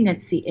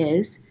malignancy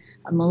is.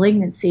 A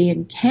malignancy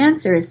in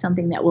cancer is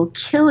something that will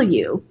kill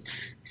you.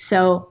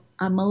 So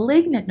a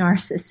malignant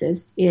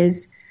narcissist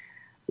is,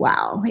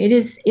 wow, it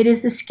is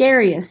the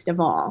scariest of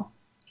all.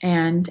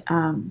 And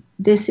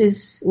this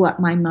is what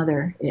my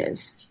mother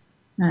is,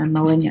 a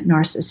malignant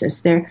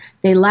narcissist.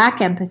 They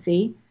lack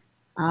empathy.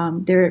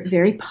 They're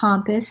very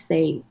pompous.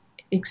 They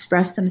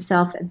express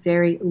themselves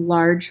very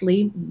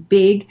largely,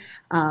 big,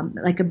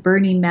 like a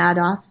Bernie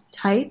Madoff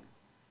type.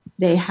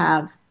 They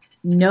have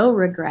no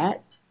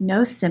regret,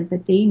 no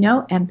sympathy,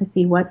 no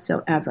empathy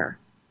whatsoever.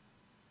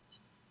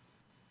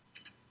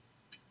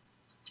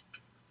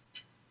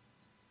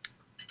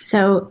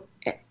 So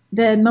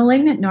the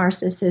malignant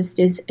narcissist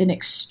is an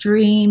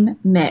extreme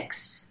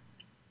mix.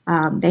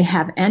 They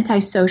have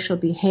antisocial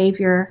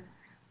behavior,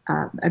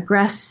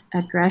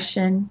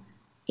 aggression,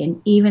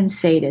 and even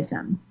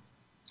sadism.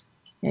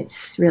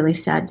 It's really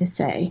sad to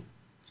say.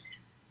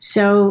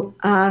 So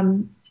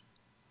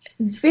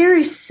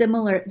very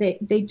similar.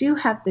 They do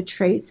have the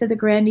traits of the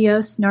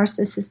grandiose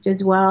narcissist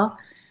as well,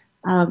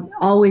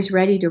 always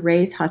ready to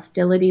raise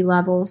hostility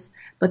levels.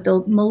 But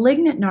the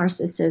malignant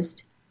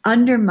narcissist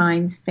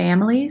undermines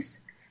families,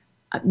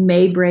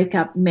 may break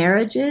up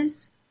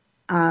marriages,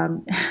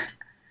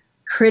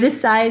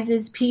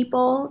 criticizes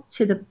people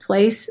to the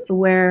place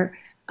where,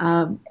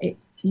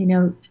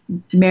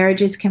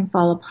 marriages can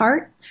fall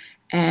apart,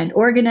 and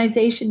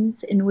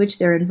organizations in which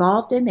they're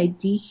involved in, they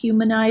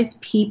dehumanize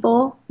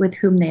people with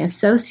whom they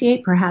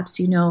associate. Perhaps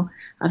you know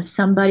of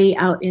somebody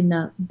out in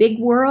the big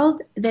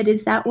world that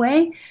is that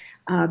way.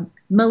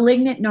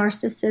 Malignant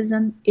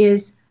narcissism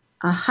is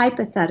a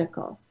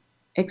hypothetical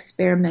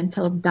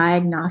experimental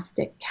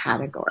diagnostic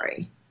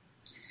category.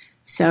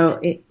 So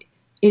it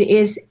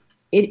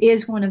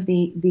is one of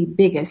the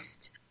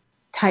biggest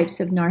types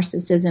of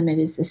narcissism. It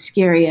is the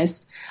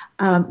scariest.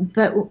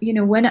 But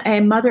when a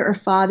mother or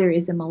father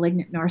is a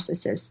malignant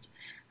narcissist,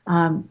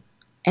 and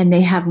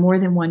they have more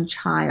than one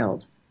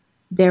child,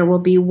 there will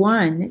be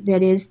one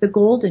that is the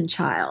golden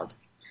child,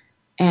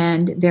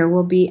 and there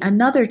will be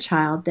another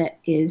child that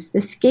is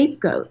the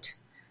scapegoat.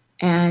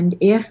 And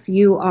if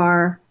you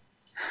are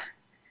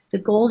the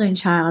golden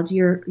child,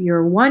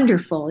 you're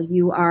wonderful,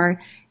 you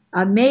are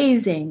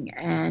amazing,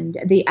 and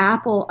the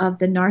apple of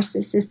the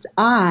narcissist's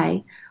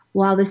eye,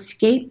 while the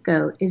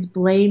scapegoat is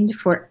blamed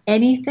for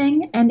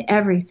anything and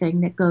everything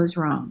that goes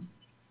wrong.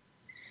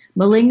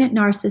 Malignant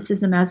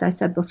narcissism, as I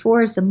said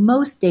before, is the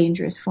most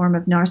dangerous form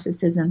of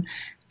narcissism.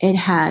 It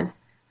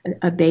has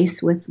a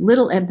base with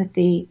little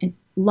empathy, and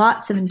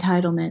lots of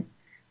entitlement,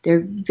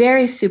 They're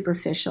very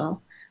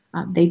superficial.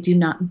 They do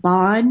not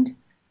bond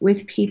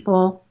with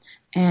people.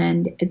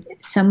 And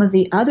some of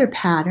the other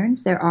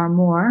patterns, there are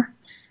more,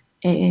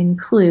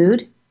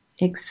 include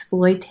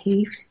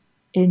exploitiveness.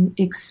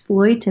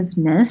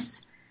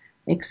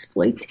 I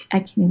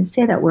can't even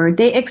say that word.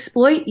 They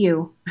exploit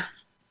you.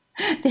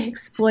 They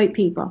exploit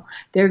people.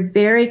 They're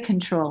very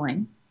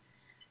controlling.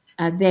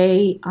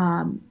 They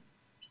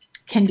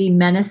can be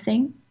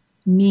menacing,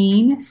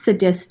 mean,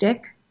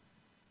 sadistic,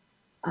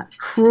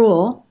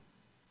 cruel,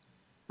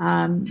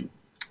 and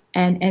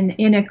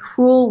in a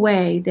cruel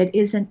way that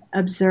isn't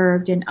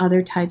observed in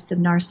other types of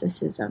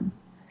narcissism.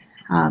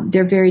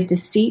 They're very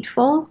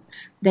deceitful.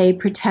 They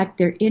protect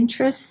their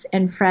interests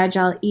and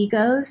fragile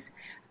egos.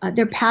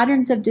 Their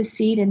patterns of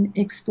deceit and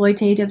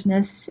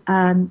exploitativeness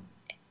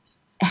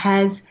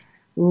has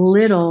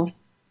little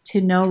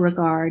to no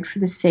regard for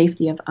the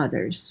safety of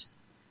others.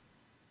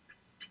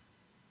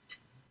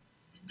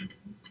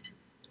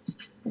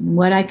 And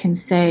what I can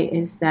say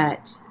is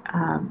that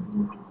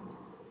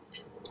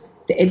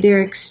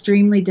they're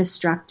extremely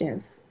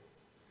destructive.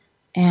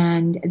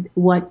 And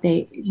what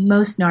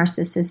most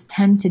narcissists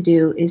tend to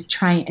do is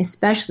try,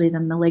 especially the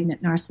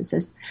malignant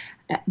narcissist,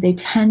 they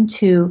tend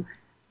to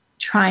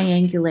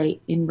triangulate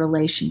in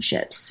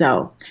relationships.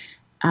 So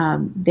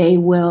they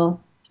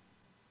will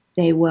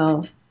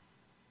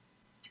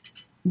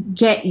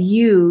get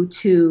you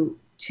to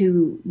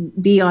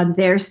be on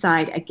their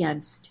side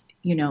against,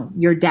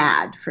 your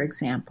dad, for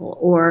example,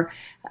 or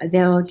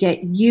they'll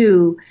get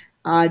you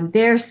on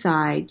their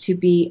side to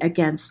be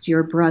against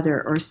your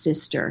brother or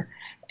sister.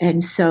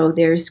 And so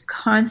there's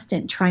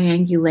constant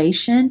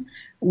triangulation,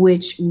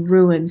 which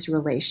ruins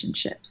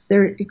relationships.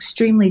 They're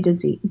extremely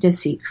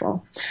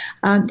deceitful.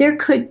 There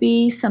could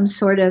be some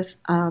sort of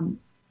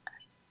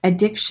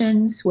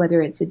addictions,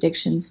 whether it's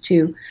addictions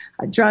to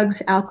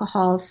drugs,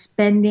 alcohol,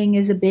 spending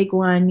is a big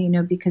one,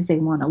 because they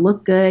want to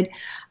look good.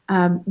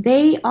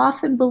 They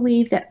often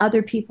believe that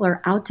other people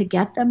are out to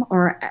get them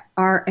or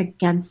are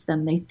against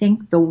them. They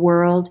think the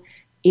world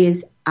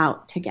is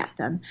out to get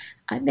them.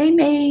 They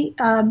may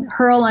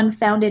hurl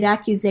unfounded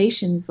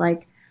accusations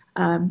like,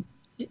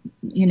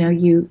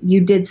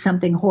 you did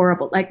something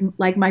horrible,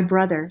 like my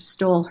brother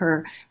stole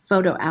her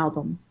photo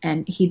album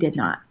and he did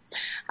not.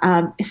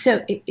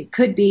 So it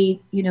could be,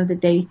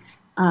 that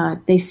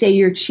they say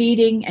you're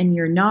cheating and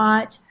you're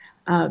not,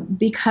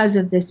 because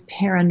of this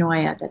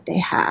paranoia that they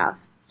have.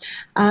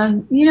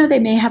 They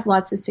may have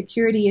lots of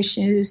security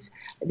issues.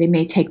 They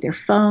may take their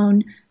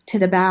phone to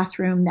the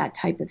bathroom, that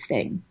type of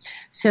thing.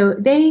 So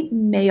they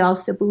may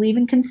also believe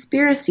in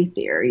conspiracy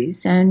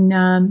theories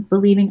and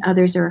believing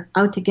others are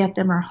out to get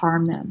them or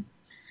harm them.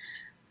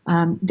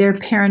 Their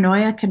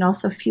paranoia can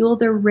also fuel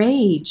their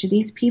rage.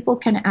 These people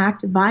can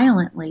act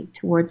violently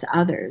towards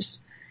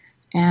others.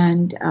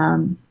 And,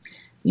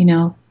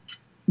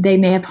 they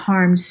may have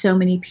harmed so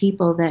many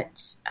people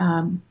that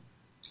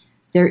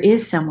there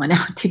is someone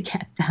out to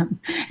get them,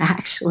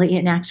 actually,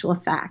 in actual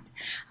fact.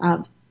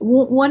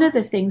 One of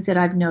the things that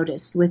I've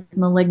noticed with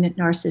malignant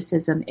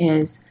narcissism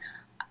is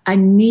a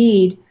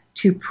need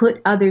to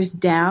put others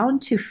down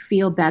to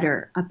feel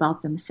better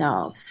about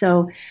themselves.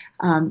 So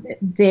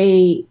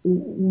they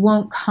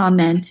won't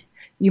comment.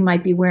 You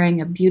might be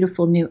wearing a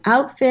beautiful new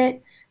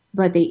outfit,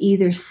 but they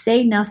either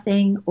say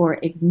nothing or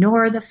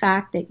ignore the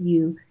fact that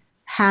you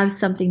have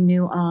something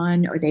new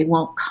on, or they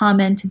won't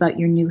comment about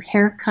your new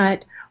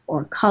haircut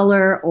or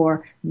color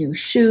or new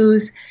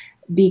shoes,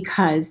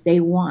 because they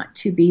want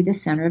to be the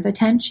center of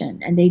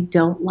attention and they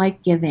don't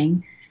like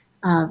giving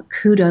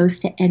kudos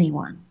to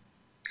anyone.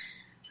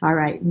 All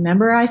right,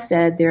 remember I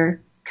said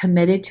they're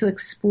committed to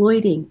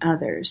exploiting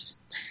others.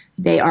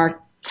 They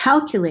are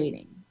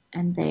calculating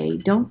and they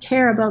don't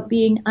care about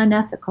being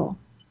unethical.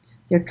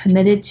 They're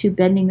committed to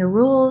bending the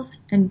rules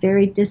and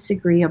very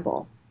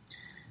disagreeable.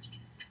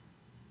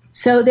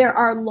 So there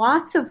are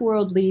lots of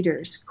world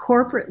leaders,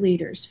 corporate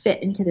leaders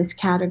fit into this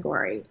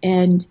category.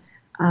 And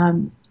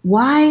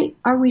why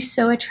are we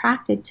so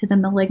attracted to the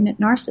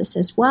malignant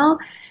narcissist? Well,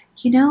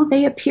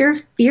 they appear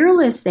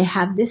fearless. They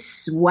have this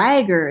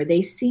swagger.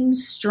 They seem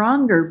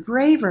stronger,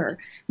 braver,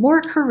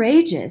 more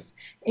courageous.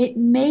 It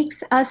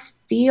makes us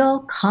feel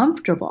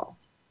comfortable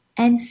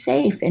and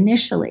safe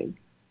initially.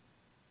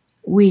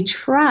 We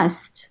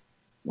trust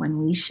when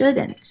we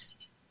shouldn't.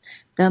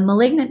 The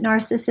malignant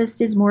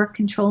narcissist is more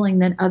controlling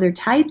than other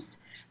types.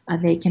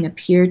 They can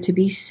appear to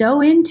be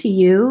so into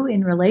you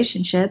in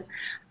relationship.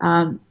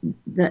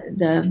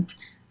 The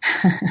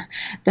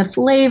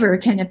flavor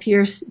can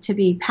appear to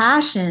be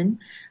passion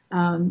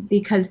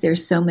because they're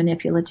so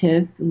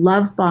manipulative,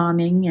 love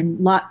bombing, and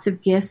lots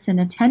of gifts and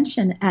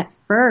attention at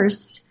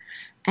first.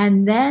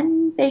 And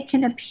then they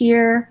can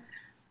appear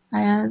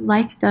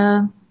like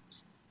the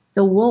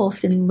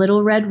wolf in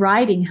Little Red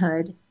Riding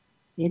Hood.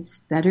 It's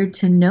better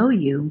to know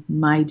you,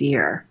 my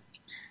dear.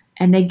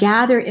 And they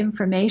gather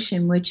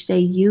information which they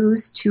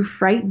use to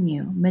frighten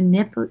you,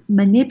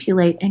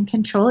 manipulate, and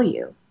control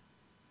you.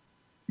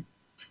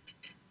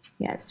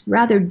 Yeah, it's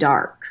rather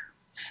dark.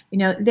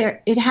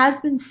 It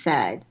has been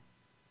said,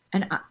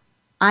 and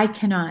I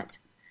cannot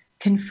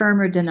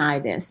confirm or deny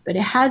this, but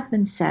it has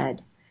been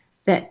said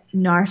that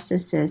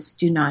narcissists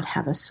do not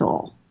have a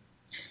soul.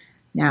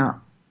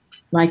 Now,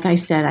 like I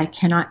said, I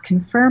cannot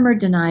confirm or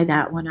deny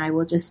that one. I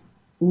will just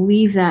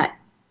leave that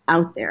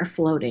out there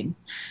floating.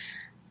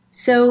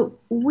 So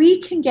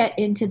we can get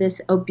into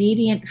this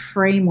obedient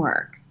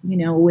framework,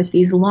 with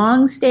these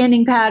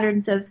long-standing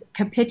patterns of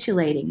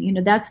capitulating.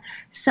 That's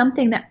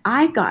something that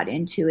I got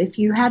into. If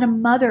you had a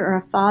mother or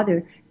a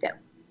father that,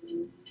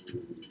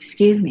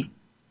 excuse me,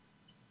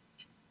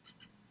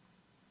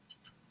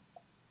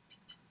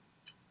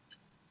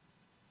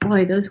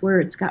 boy, those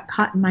words got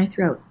caught in my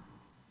throat.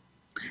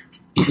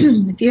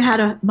 If you had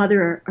a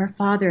mother or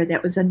father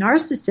that was a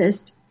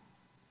narcissist,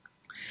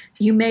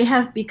 you may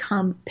have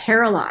become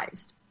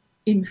paralyzed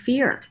in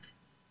fear.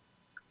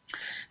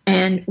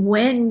 And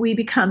when we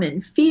become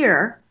in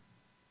fear,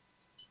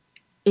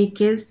 it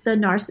gives the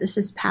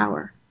narcissist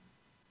power.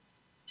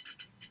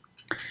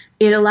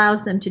 It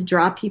allows them to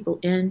draw people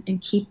in and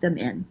keep them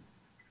in.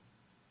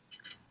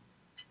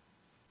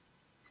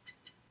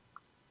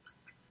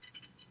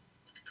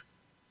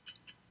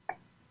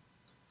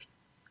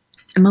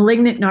 A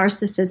malignant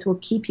narcissist will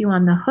keep you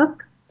on the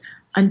hook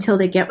until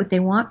they get what they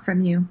want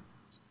from you,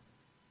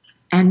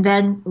 and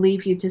then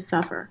leave you to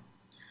suffer.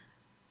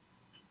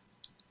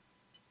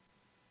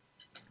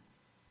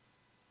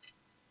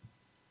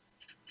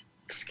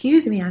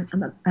 Excuse me,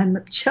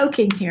 I'm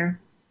choking here.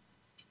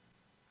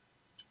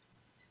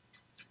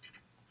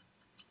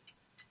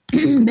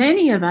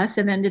 Many of us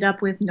have ended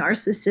up with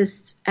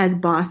narcissists as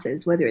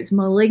bosses, whether it's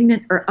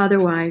malignant or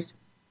otherwise.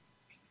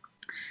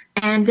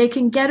 And they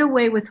can get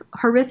away with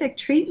horrific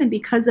treatment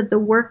because of the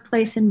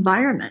workplace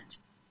environment.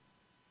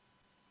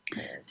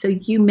 So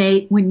you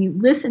may, when you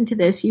listen to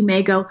this, you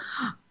may go,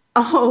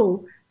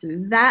 oh,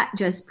 that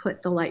just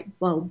put the light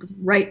bulb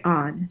right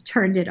on,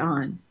 turned it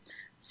on.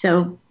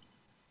 So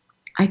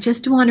I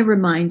just want to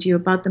remind you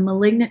about the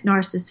malignant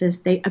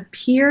narcissist. They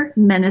appear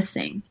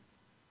menacing.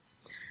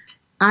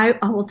 I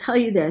will tell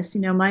you this,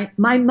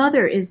 my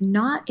mother is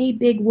not a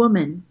big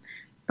woman,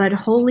 but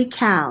holy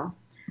cow,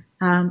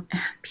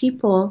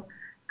 people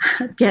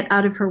get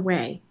out of her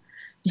way.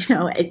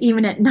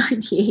 Even at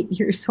 98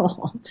 years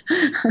old,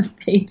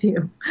 they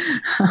do.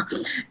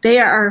 They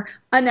are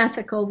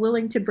unethical,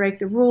 willing to break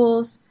the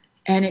rules,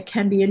 and it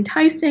can be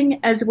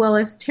enticing as well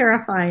as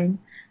terrifying.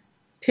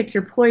 Pick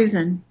your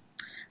poison.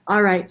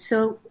 All right,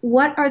 so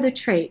what are the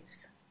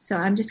traits? So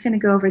I'm just going to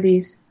go over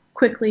these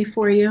quickly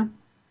for you.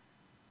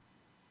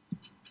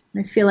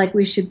 I feel like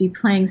we should be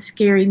playing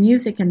scary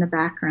music in the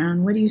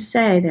background. What do you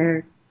say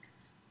there,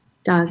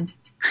 Doug?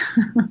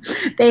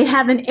 They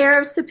have an air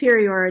of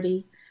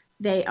superiority.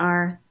 They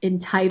are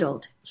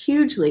entitled,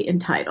 hugely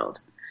entitled.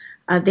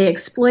 They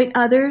exploit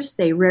others.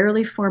 They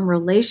rarely form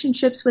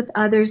relationships with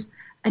others.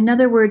 In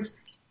other words,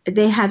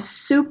 they have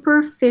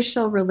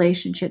superficial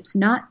relationships,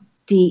 not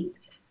deep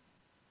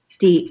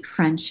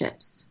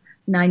friendships.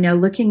 Now, I know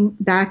looking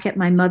back at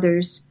my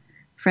mother's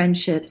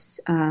friendships,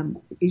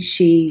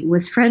 she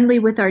was friendly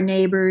with our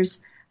neighbors,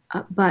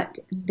 but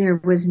there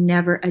was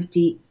never a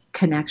deep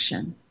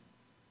connection.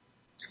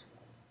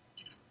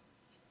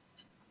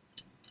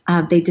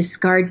 They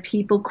discard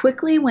people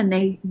quickly when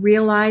they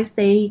realize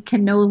they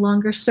can no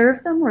longer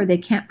serve them or they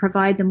can't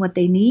provide them what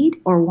they need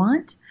or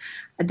want.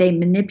 They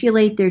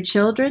manipulate their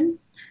children.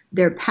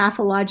 They're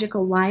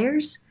pathological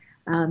liars.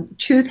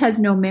 Truth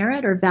has no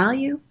merit or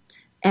value.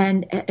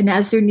 And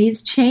as their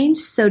needs change,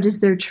 so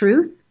does their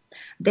truth.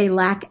 They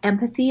lack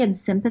empathy and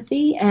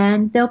sympathy,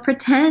 and they'll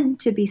pretend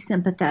to be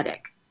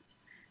sympathetic.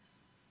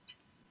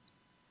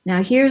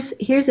 Now, here's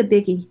a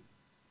biggie.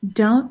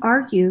 Don't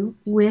argue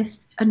with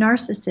a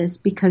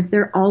narcissist because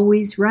they're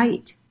always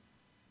right.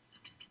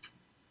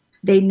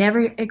 They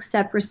never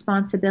accept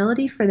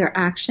responsibility for their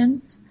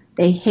actions.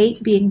 They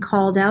hate being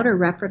called out or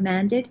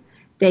reprimanded.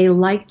 They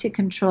like to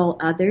control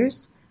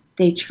others.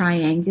 They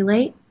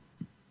triangulate.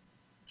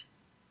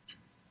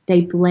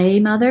 They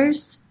blame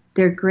others.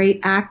 They're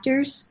great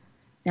actors.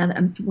 Now,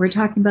 we're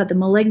talking about the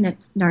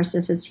malignant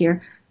narcissist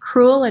here.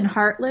 Cruel and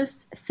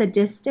heartless,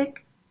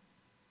 sadistic,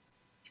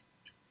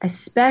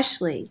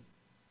 especially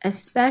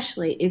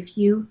if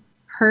you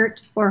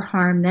hurt or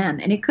harm them.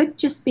 And it could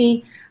just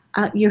be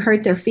you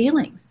hurt their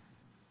feelings,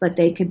 but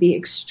they could be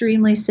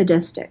extremely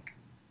sadistic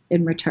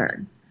in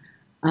return.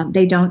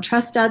 They don't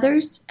trust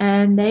others,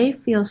 and they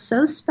feel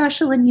so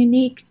special and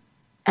unique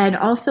and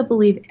also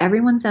believe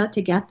everyone's out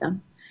to get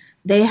them.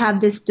 They have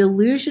this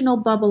delusional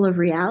bubble of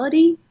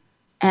reality,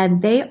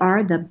 and they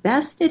are the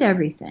best at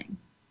everything.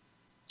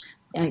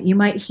 You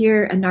might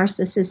hear a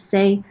narcissist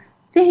say,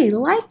 they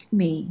like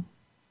me,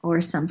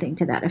 or something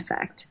to that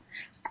effect.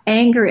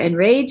 Anger and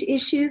rage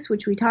issues,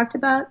 which we talked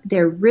about,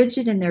 they're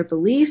rigid in their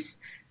beliefs.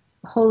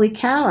 Holy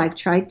cow, I've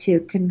tried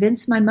to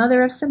convince my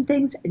mother of some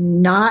things,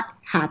 not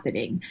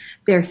happening.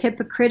 They're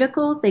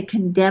hypocritical. They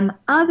condemn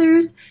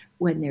others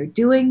when they're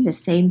doing the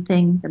same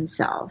thing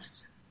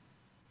themselves.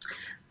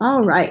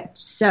 All right,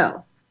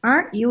 so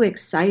aren't you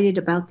excited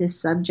about this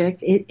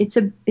subject? It's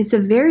a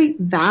very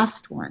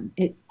vast one,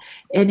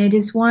 and it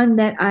is one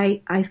that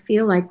I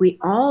feel like we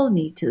all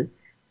need to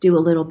do a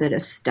little bit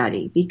of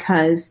study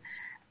because,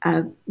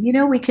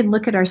 we can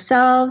look at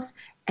ourselves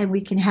and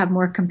we can have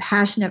more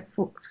compassion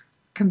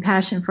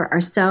for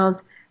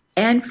ourselves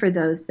and for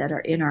those that are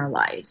in our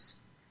lives.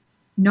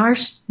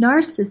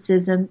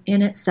 Narcissism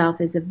in itself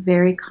is a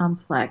very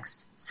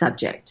complex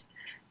subject.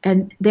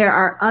 And there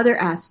are other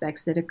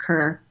aspects that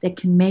occur that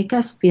can make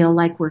us feel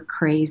like we're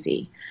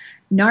crazy.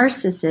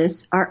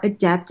 Narcissists are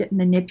adept at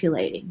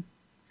manipulating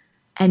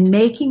and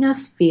making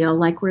us feel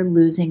like we're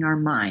losing our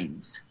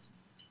minds.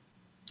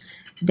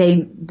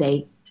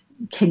 They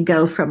can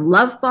go from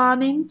love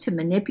bombing to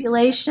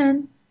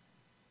manipulation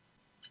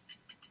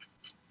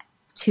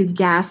to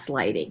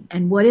gaslighting.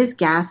 And what is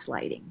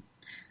gaslighting?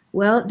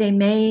 Well, they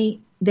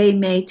may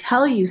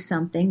tell you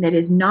something that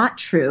is not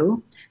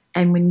true,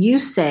 and when you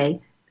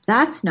say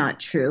that's not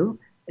true,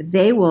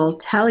 they will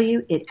tell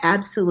you it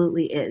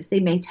absolutely is. They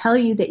may tell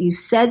you that you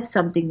said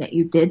something that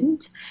you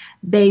didn't.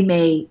 They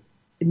may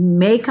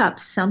make up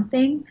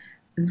something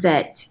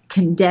that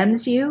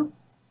condemns you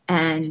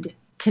and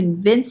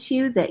convince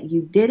you that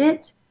you did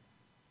it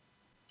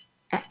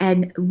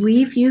and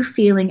leave you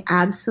feeling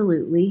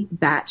absolutely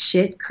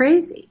batshit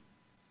crazy.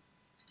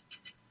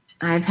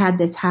 I've had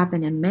this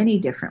happen in many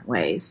different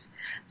ways.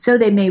 So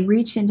they may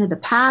reach into the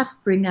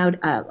past, bring out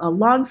a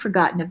long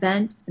forgotten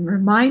event, and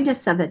remind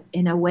us of it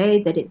in a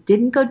way that it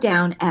didn't go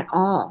down at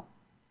all.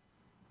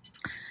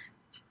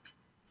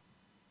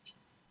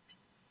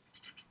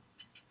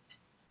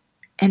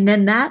 And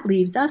then that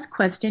leaves us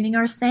questioning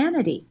our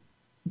sanity.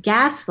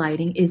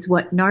 Gaslighting is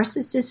what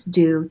narcissists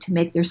do to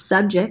make their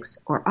subjects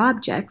or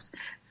objects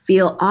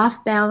feel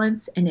off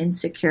balance and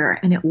insecure,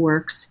 and it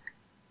works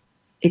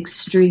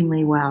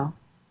extremely well.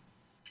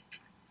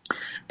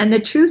 And the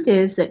truth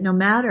is that no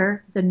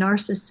matter the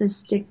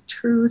narcissistic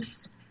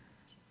truths,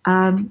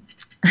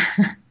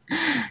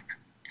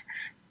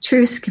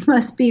 truths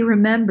must be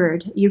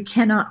remembered. You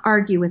cannot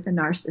argue with a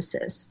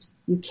narcissist.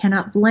 You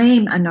cannot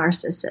blame a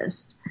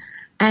narcissist.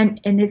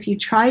 And if you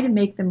try to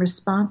make them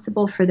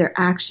responsible for their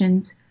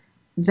actions,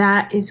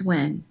 that is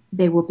when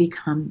they will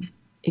become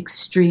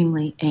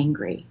extremely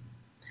angry.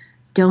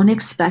 Don't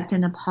expect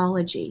an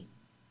apology.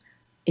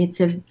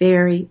 It's a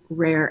very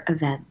rare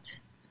event.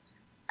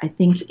 I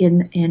think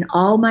in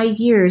all my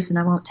years, and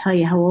I won't tell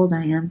you how old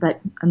I am, but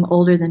I'm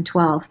older than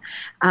 12,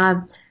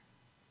 I've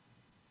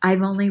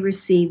only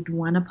received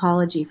one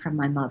apology from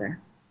my mother.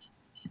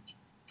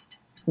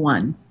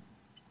 One.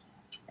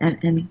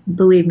 And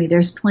believe me,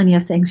 there's plenty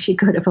of things she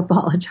could have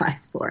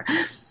apologized for.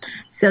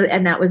 So,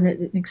 and that was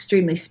an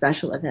extremely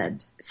special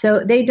event. So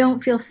they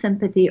don't feel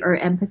sympathy or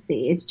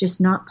empathy. It's just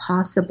not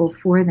possible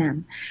for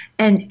them.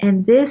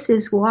 And this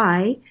is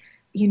why,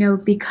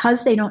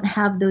 because they don't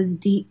have those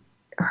deep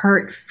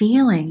hurt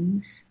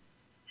feelings,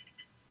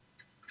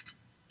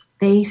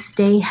 they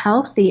stay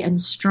healthy and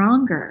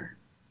stronger.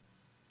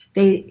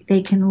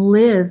 They can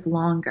live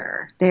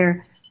longer.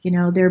 Their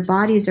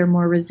bodies are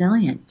more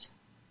resilient.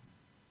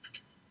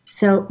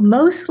 So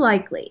most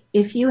likely,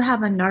 if you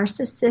have a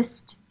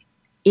narcissist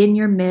in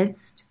your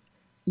midst,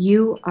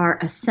 you are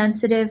a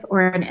sensitive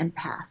or an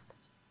empath.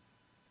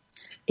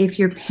 If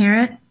your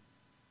parent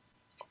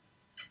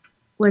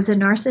was a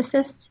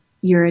narcissist,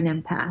 you're an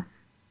empath.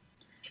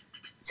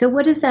 So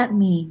what does that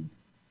mean?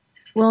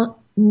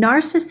 Well,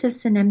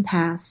 narcissists and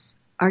empaths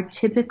are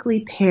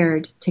typically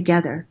paired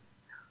together.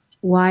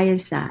 Why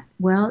is that?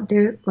 Well,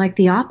 they're like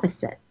the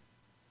opposite.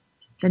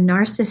 The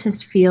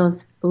narcissist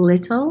feels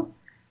little,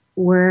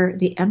 where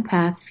the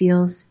empath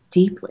feels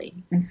deeply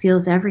and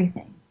feels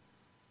everything.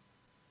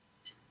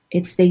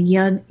 It's the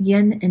yin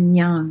and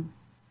yang.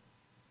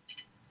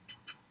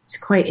 It's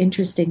quite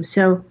interesting.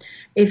 So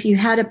if you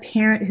had a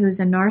parent who's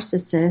a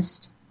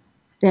narcissist,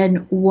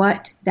 then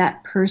what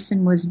that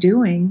person was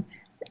doing,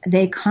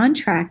 they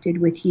contracted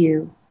with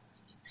you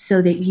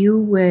so that you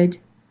would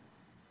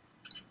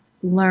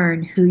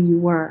learn who you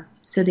were,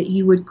 so that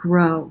you would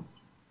grow,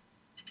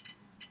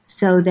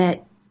 so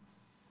that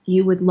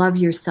you would love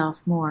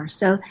yourself more.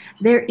 So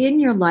they're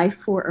in your life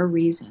for a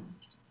reason.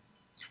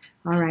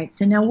 All right,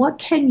 so now what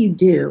can you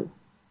do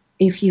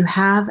if you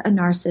have a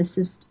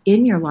narcissist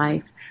in your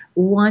life,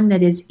 one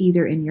that is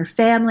either in your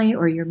family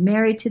or you're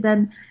married to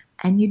them,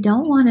 and you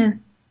don't want to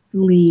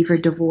leave or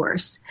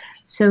divorce?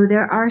 So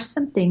there are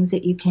some things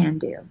that you can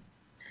do.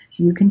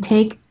 You can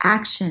take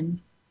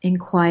action in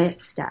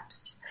quiet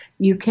steps.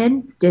 You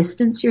can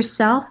distance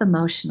yourself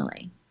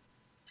emotionally.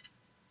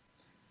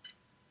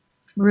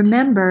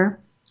 Remember,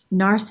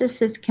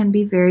 narcissists can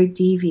be very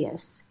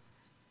devious.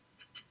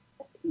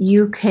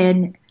 You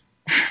can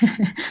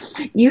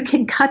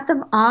cut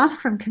them off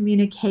from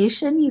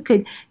communication. You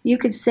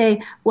could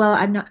say, well,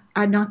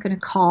 I'm not going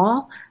to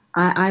call.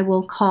 I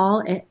will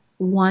call at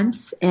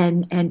once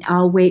and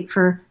I'll wait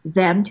for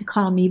them to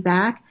call me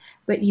back.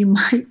 But you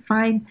might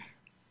find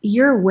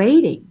you're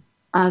waiting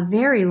a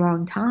very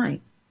long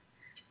time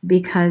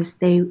because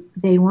they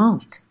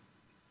won't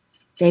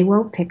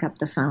pick up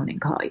the phone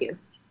and call you.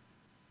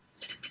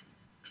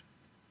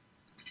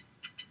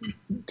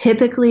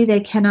 Typically, they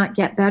cannot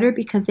get better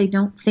because they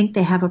don't think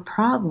they have a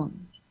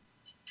problem.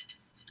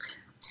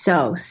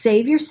 So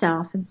save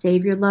yourself and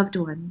save your loved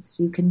ones.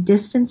 You can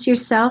distance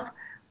yourself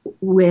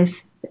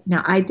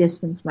now I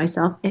distance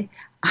myself.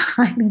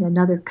 I'm in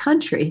another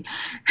country.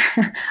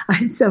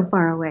 I'm so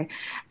far away.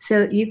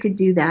 So you could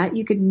do that.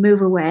 You could move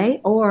away,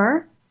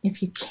 or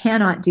if you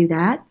cannot do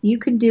that, you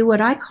can do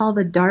what I call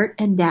the dart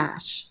and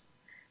dash.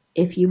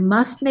 If you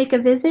must make a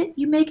visit,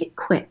 you make it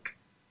quick.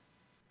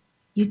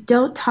 You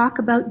don't talk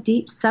about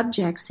deep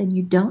subjects, and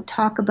you don't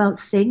talk about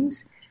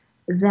things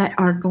that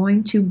are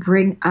going to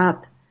bring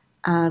up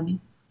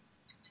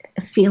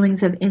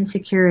feelings of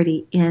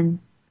insecurity in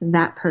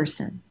that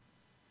person.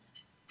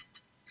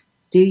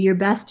 Do your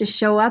best to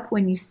show up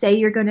when you say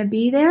you're going to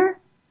be there,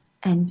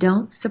 and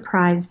don't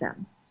surprise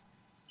them.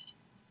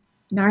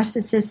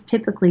 Narcissists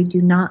typically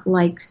do not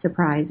like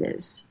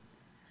surprises.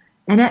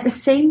 And at the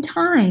same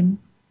time,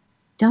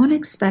 don't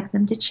expect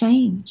them to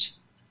change.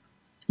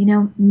 You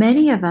know,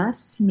 many of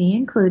us, me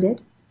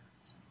included,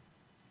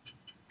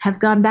 have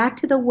gone back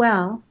to the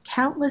well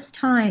countless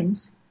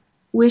times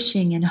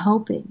wishing and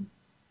hoping.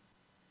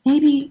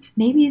 Maybe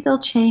they'll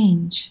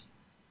change.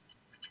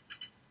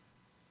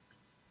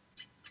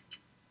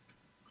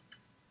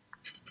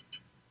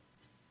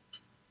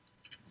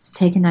 Let's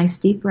take a nice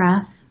deep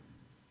breath.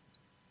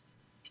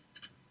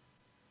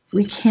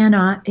 We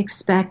cannot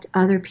expect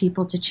other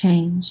people to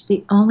change.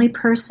 The only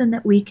person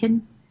that we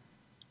can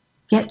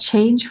get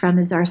change from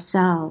is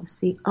ourselves.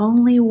 The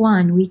only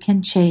one we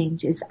can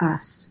change is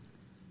us.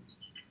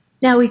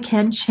 Now we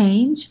can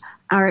change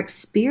our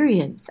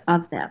experience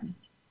of them.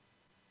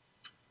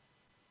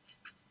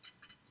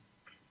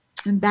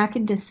 And back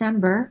in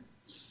December,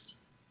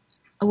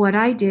 what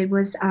I did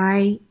was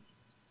I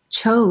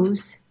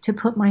chose to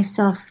put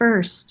myself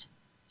first.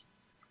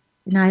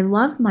 And I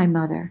love my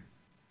mother.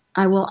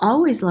 I will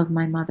always love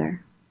my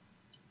mother.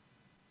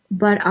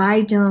 But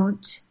I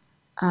don't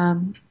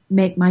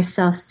make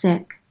myself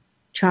sick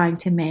trying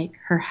to make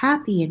her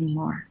happy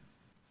anymore.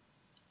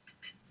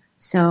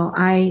 So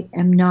I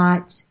am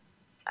not,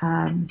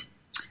 I'm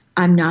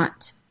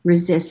not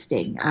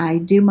resisting. I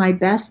do my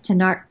best to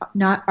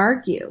not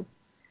argue.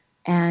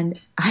 And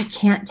I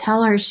can't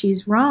tell her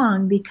she's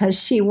wrong because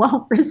she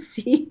won't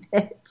receive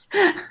it.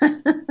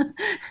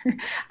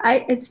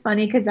 It's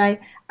funny because I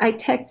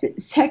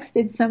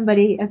texted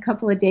somebody a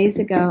couple of days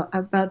ago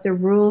about the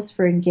rules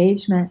for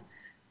engagement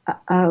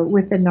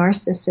with the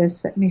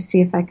narcissist. Let me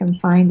see if I can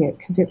find it,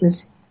 because it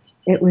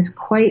was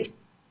quite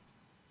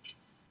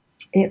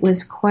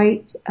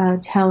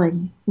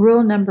telling.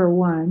 Rule number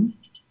 1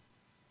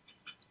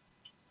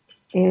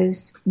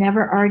 is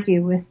never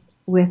argue with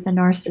a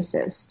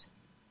narcissist.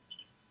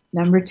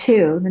 Number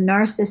 2, the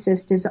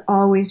narcissist is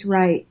always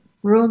right.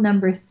 Rule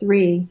number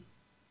 3,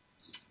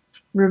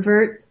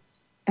 revert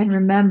and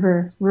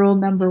remember rule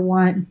number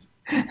 1.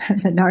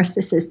 The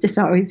narcissist is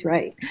always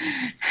right.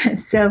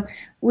 So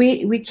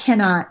we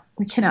cannot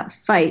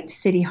fight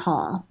City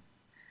Hall,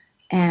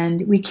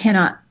 and we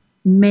cannot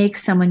make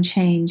someone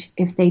change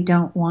if they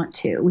don't want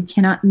to. We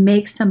cannot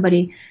make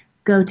somebody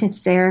go to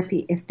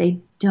therapy if they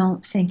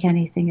don't think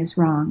anything is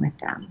wrong with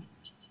them.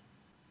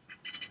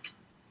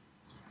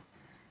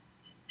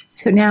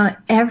 So now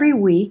every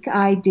week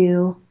I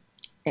do,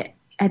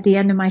 at the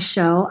end of my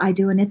show, I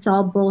do an It's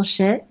All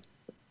Bullshit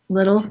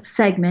little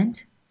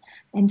segment.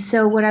 And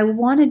so what I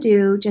want to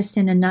do, just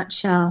in a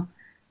nutshell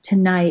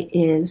tonight,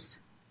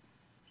 is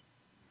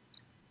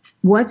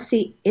what's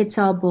the It's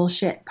All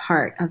Bullshit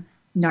part of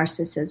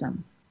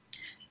narcissism?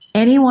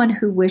 Anyone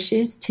who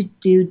wishes to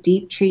do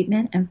deep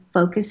treatment and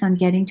focus on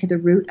getting to the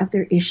root of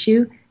their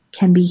issue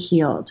can be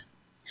healed.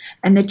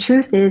 And the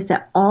truth is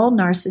that all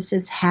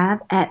narcissists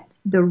have at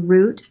the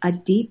root a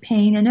deep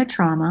pain and a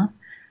trauma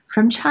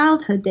from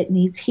childhood that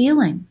needs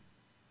healing.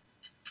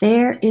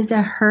 There is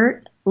a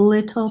hurt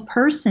little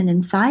person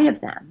inside of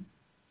them.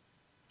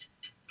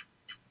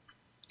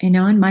 You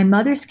know, in my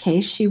mother's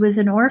case, she was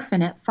an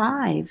orphan at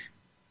 5.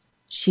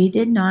 She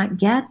did not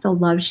get the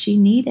love she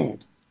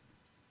needed.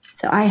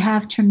 So I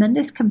have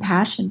tremendous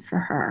compassion for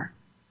her.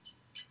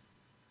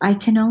 I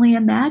can only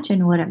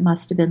imagine what it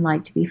must have been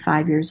like to be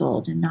 5 years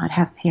old and not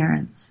have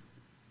parents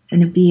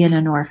and to be in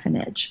an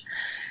orphanage.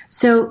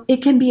 So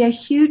it can be a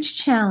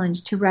huge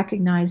challenge to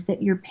recognize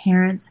that your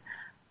parents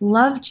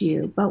loved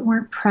you but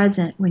weren't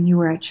present when you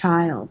were a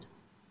child.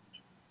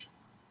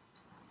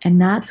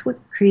 And that's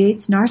what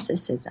creates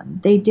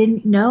narcissism. They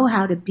didn't know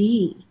how to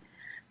be.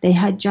 They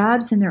had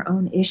jobs and their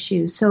own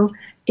issues. So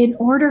in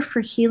order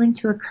for healing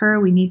to occur,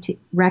 we need to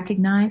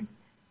recognize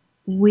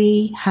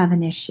we have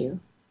an issue.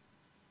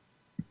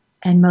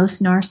 And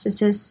most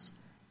narcissists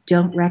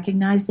don't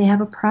recognize they have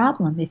a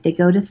problem. If they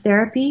go to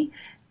therapy,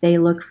 they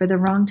look for the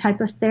wrong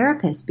type of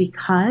therapist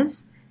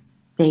because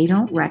they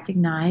don't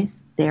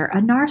recognize they're a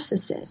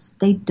narcissist.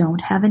 They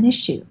don't have an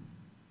issue.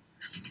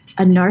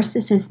 A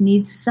narcissist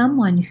needs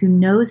someone who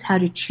knows how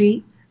to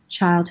treat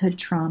childhood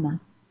trauma.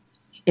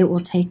 It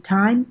will take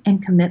time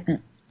and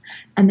commitment.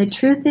 And the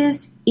truth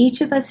is, each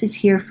of us is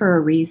here for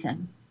a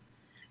reason.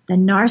 The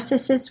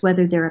narcissist,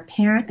 whether they're a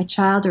parent, a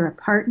child, or a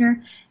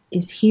partner,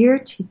 is here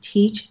to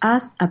teach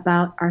us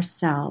about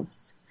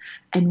ourselves.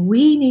 And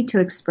we need to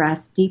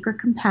express deeper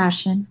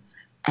compassion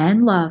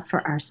and love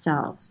for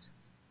ourselves.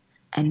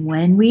 And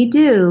when we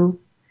do,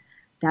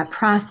 that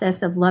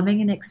process of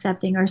loving and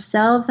accepting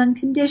ourselves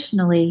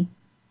unconditionally,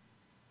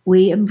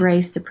 we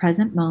embrace the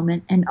present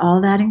moment and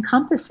all that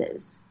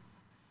encompasses.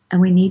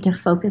 And we need to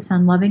focus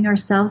on loving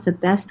ourselves the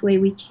best way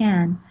we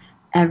can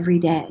every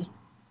day.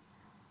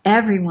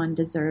 Everyone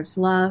deserves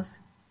love,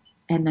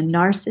 and the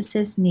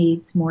narcissist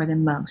needs more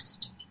than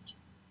most.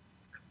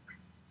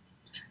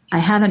 I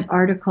have an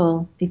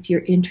article, if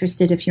you're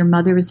interested, if your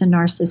mother is a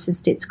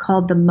narcissist, it's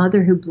called The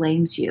Mother Who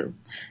Blames You.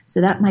 So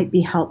that might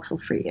be helpful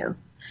for you.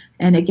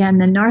 And again,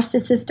 the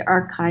Narcissist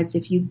Archives,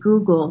 if you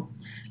Google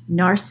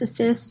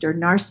narcissist or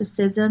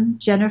narcissism,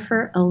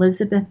 Jennifer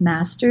Elizabeth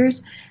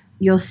Masters,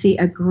 you'll see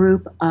a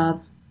group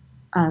of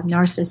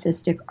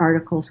narcissistic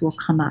articles will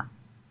come up.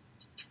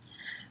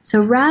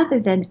 So rather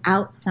than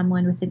out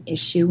someone with an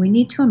issue, we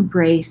need to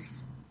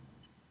embrace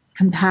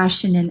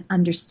compassion and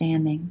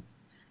understanding.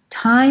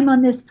 Time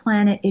on this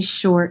planet is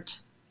short.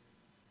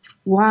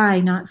 Why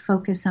not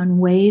focus on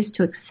ways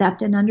to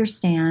accept and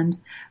understand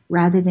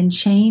rather than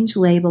change,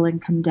 label,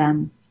 and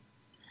condemn?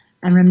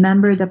 And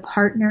remember, the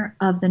partner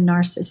of the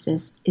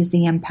narcissist is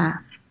the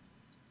empath.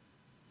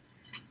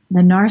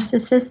 The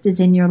narcissist is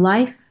in your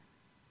life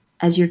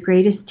as your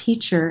greatest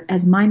teacher,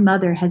 as my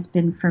mother has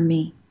been for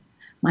me.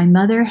 My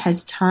mother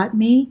has taught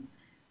me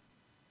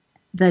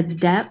the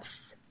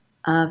depths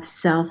of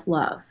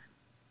self-love.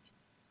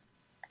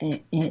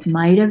 It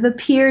might have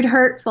appeared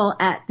hurtful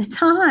at the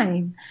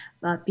time,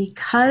 but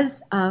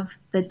because of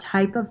the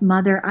type of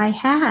mother I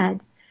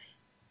had,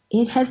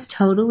 it has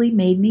totally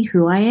made me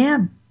who I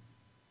am.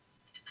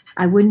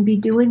 I wouldn't be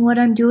doing what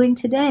I'm doing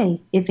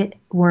today if it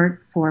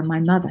weren't for my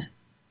mother.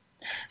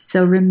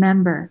 So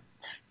remember,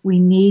 we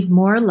need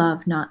more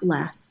love, not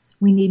less.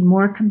 We need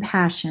more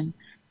compassion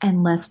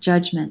and less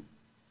judgment.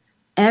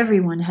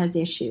 Everyone has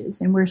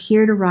issues, and we're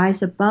here to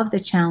rise above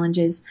the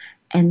challenges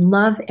and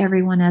love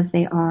everyone as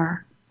they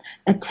are.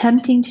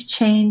 Attempting to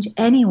change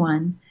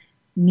anyone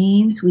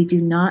means we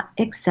do not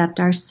accept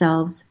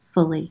ourselves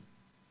fully.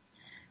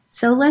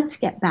 So let's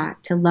get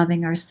back to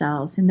loving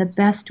ourselves in the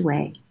best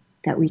way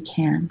that we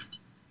can.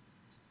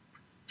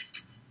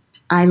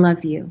 I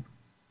love you.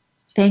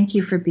 Thank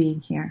you for being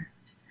here.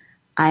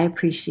 I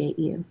appreciate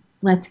you.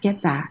 Let's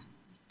get back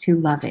to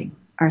loving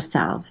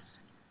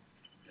ourselves.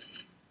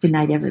 Good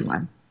night,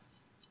 everyone.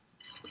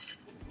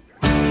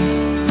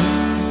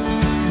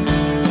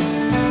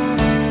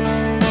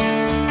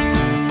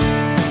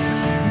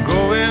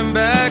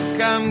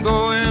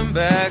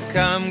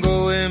 I'm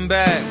going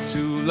back to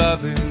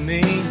loving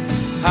me.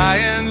 High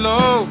and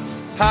low,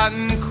 hot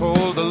and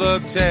cold, I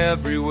looked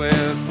everywhere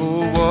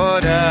for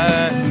what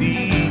I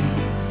need.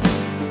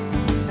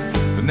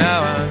 But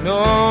now I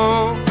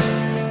know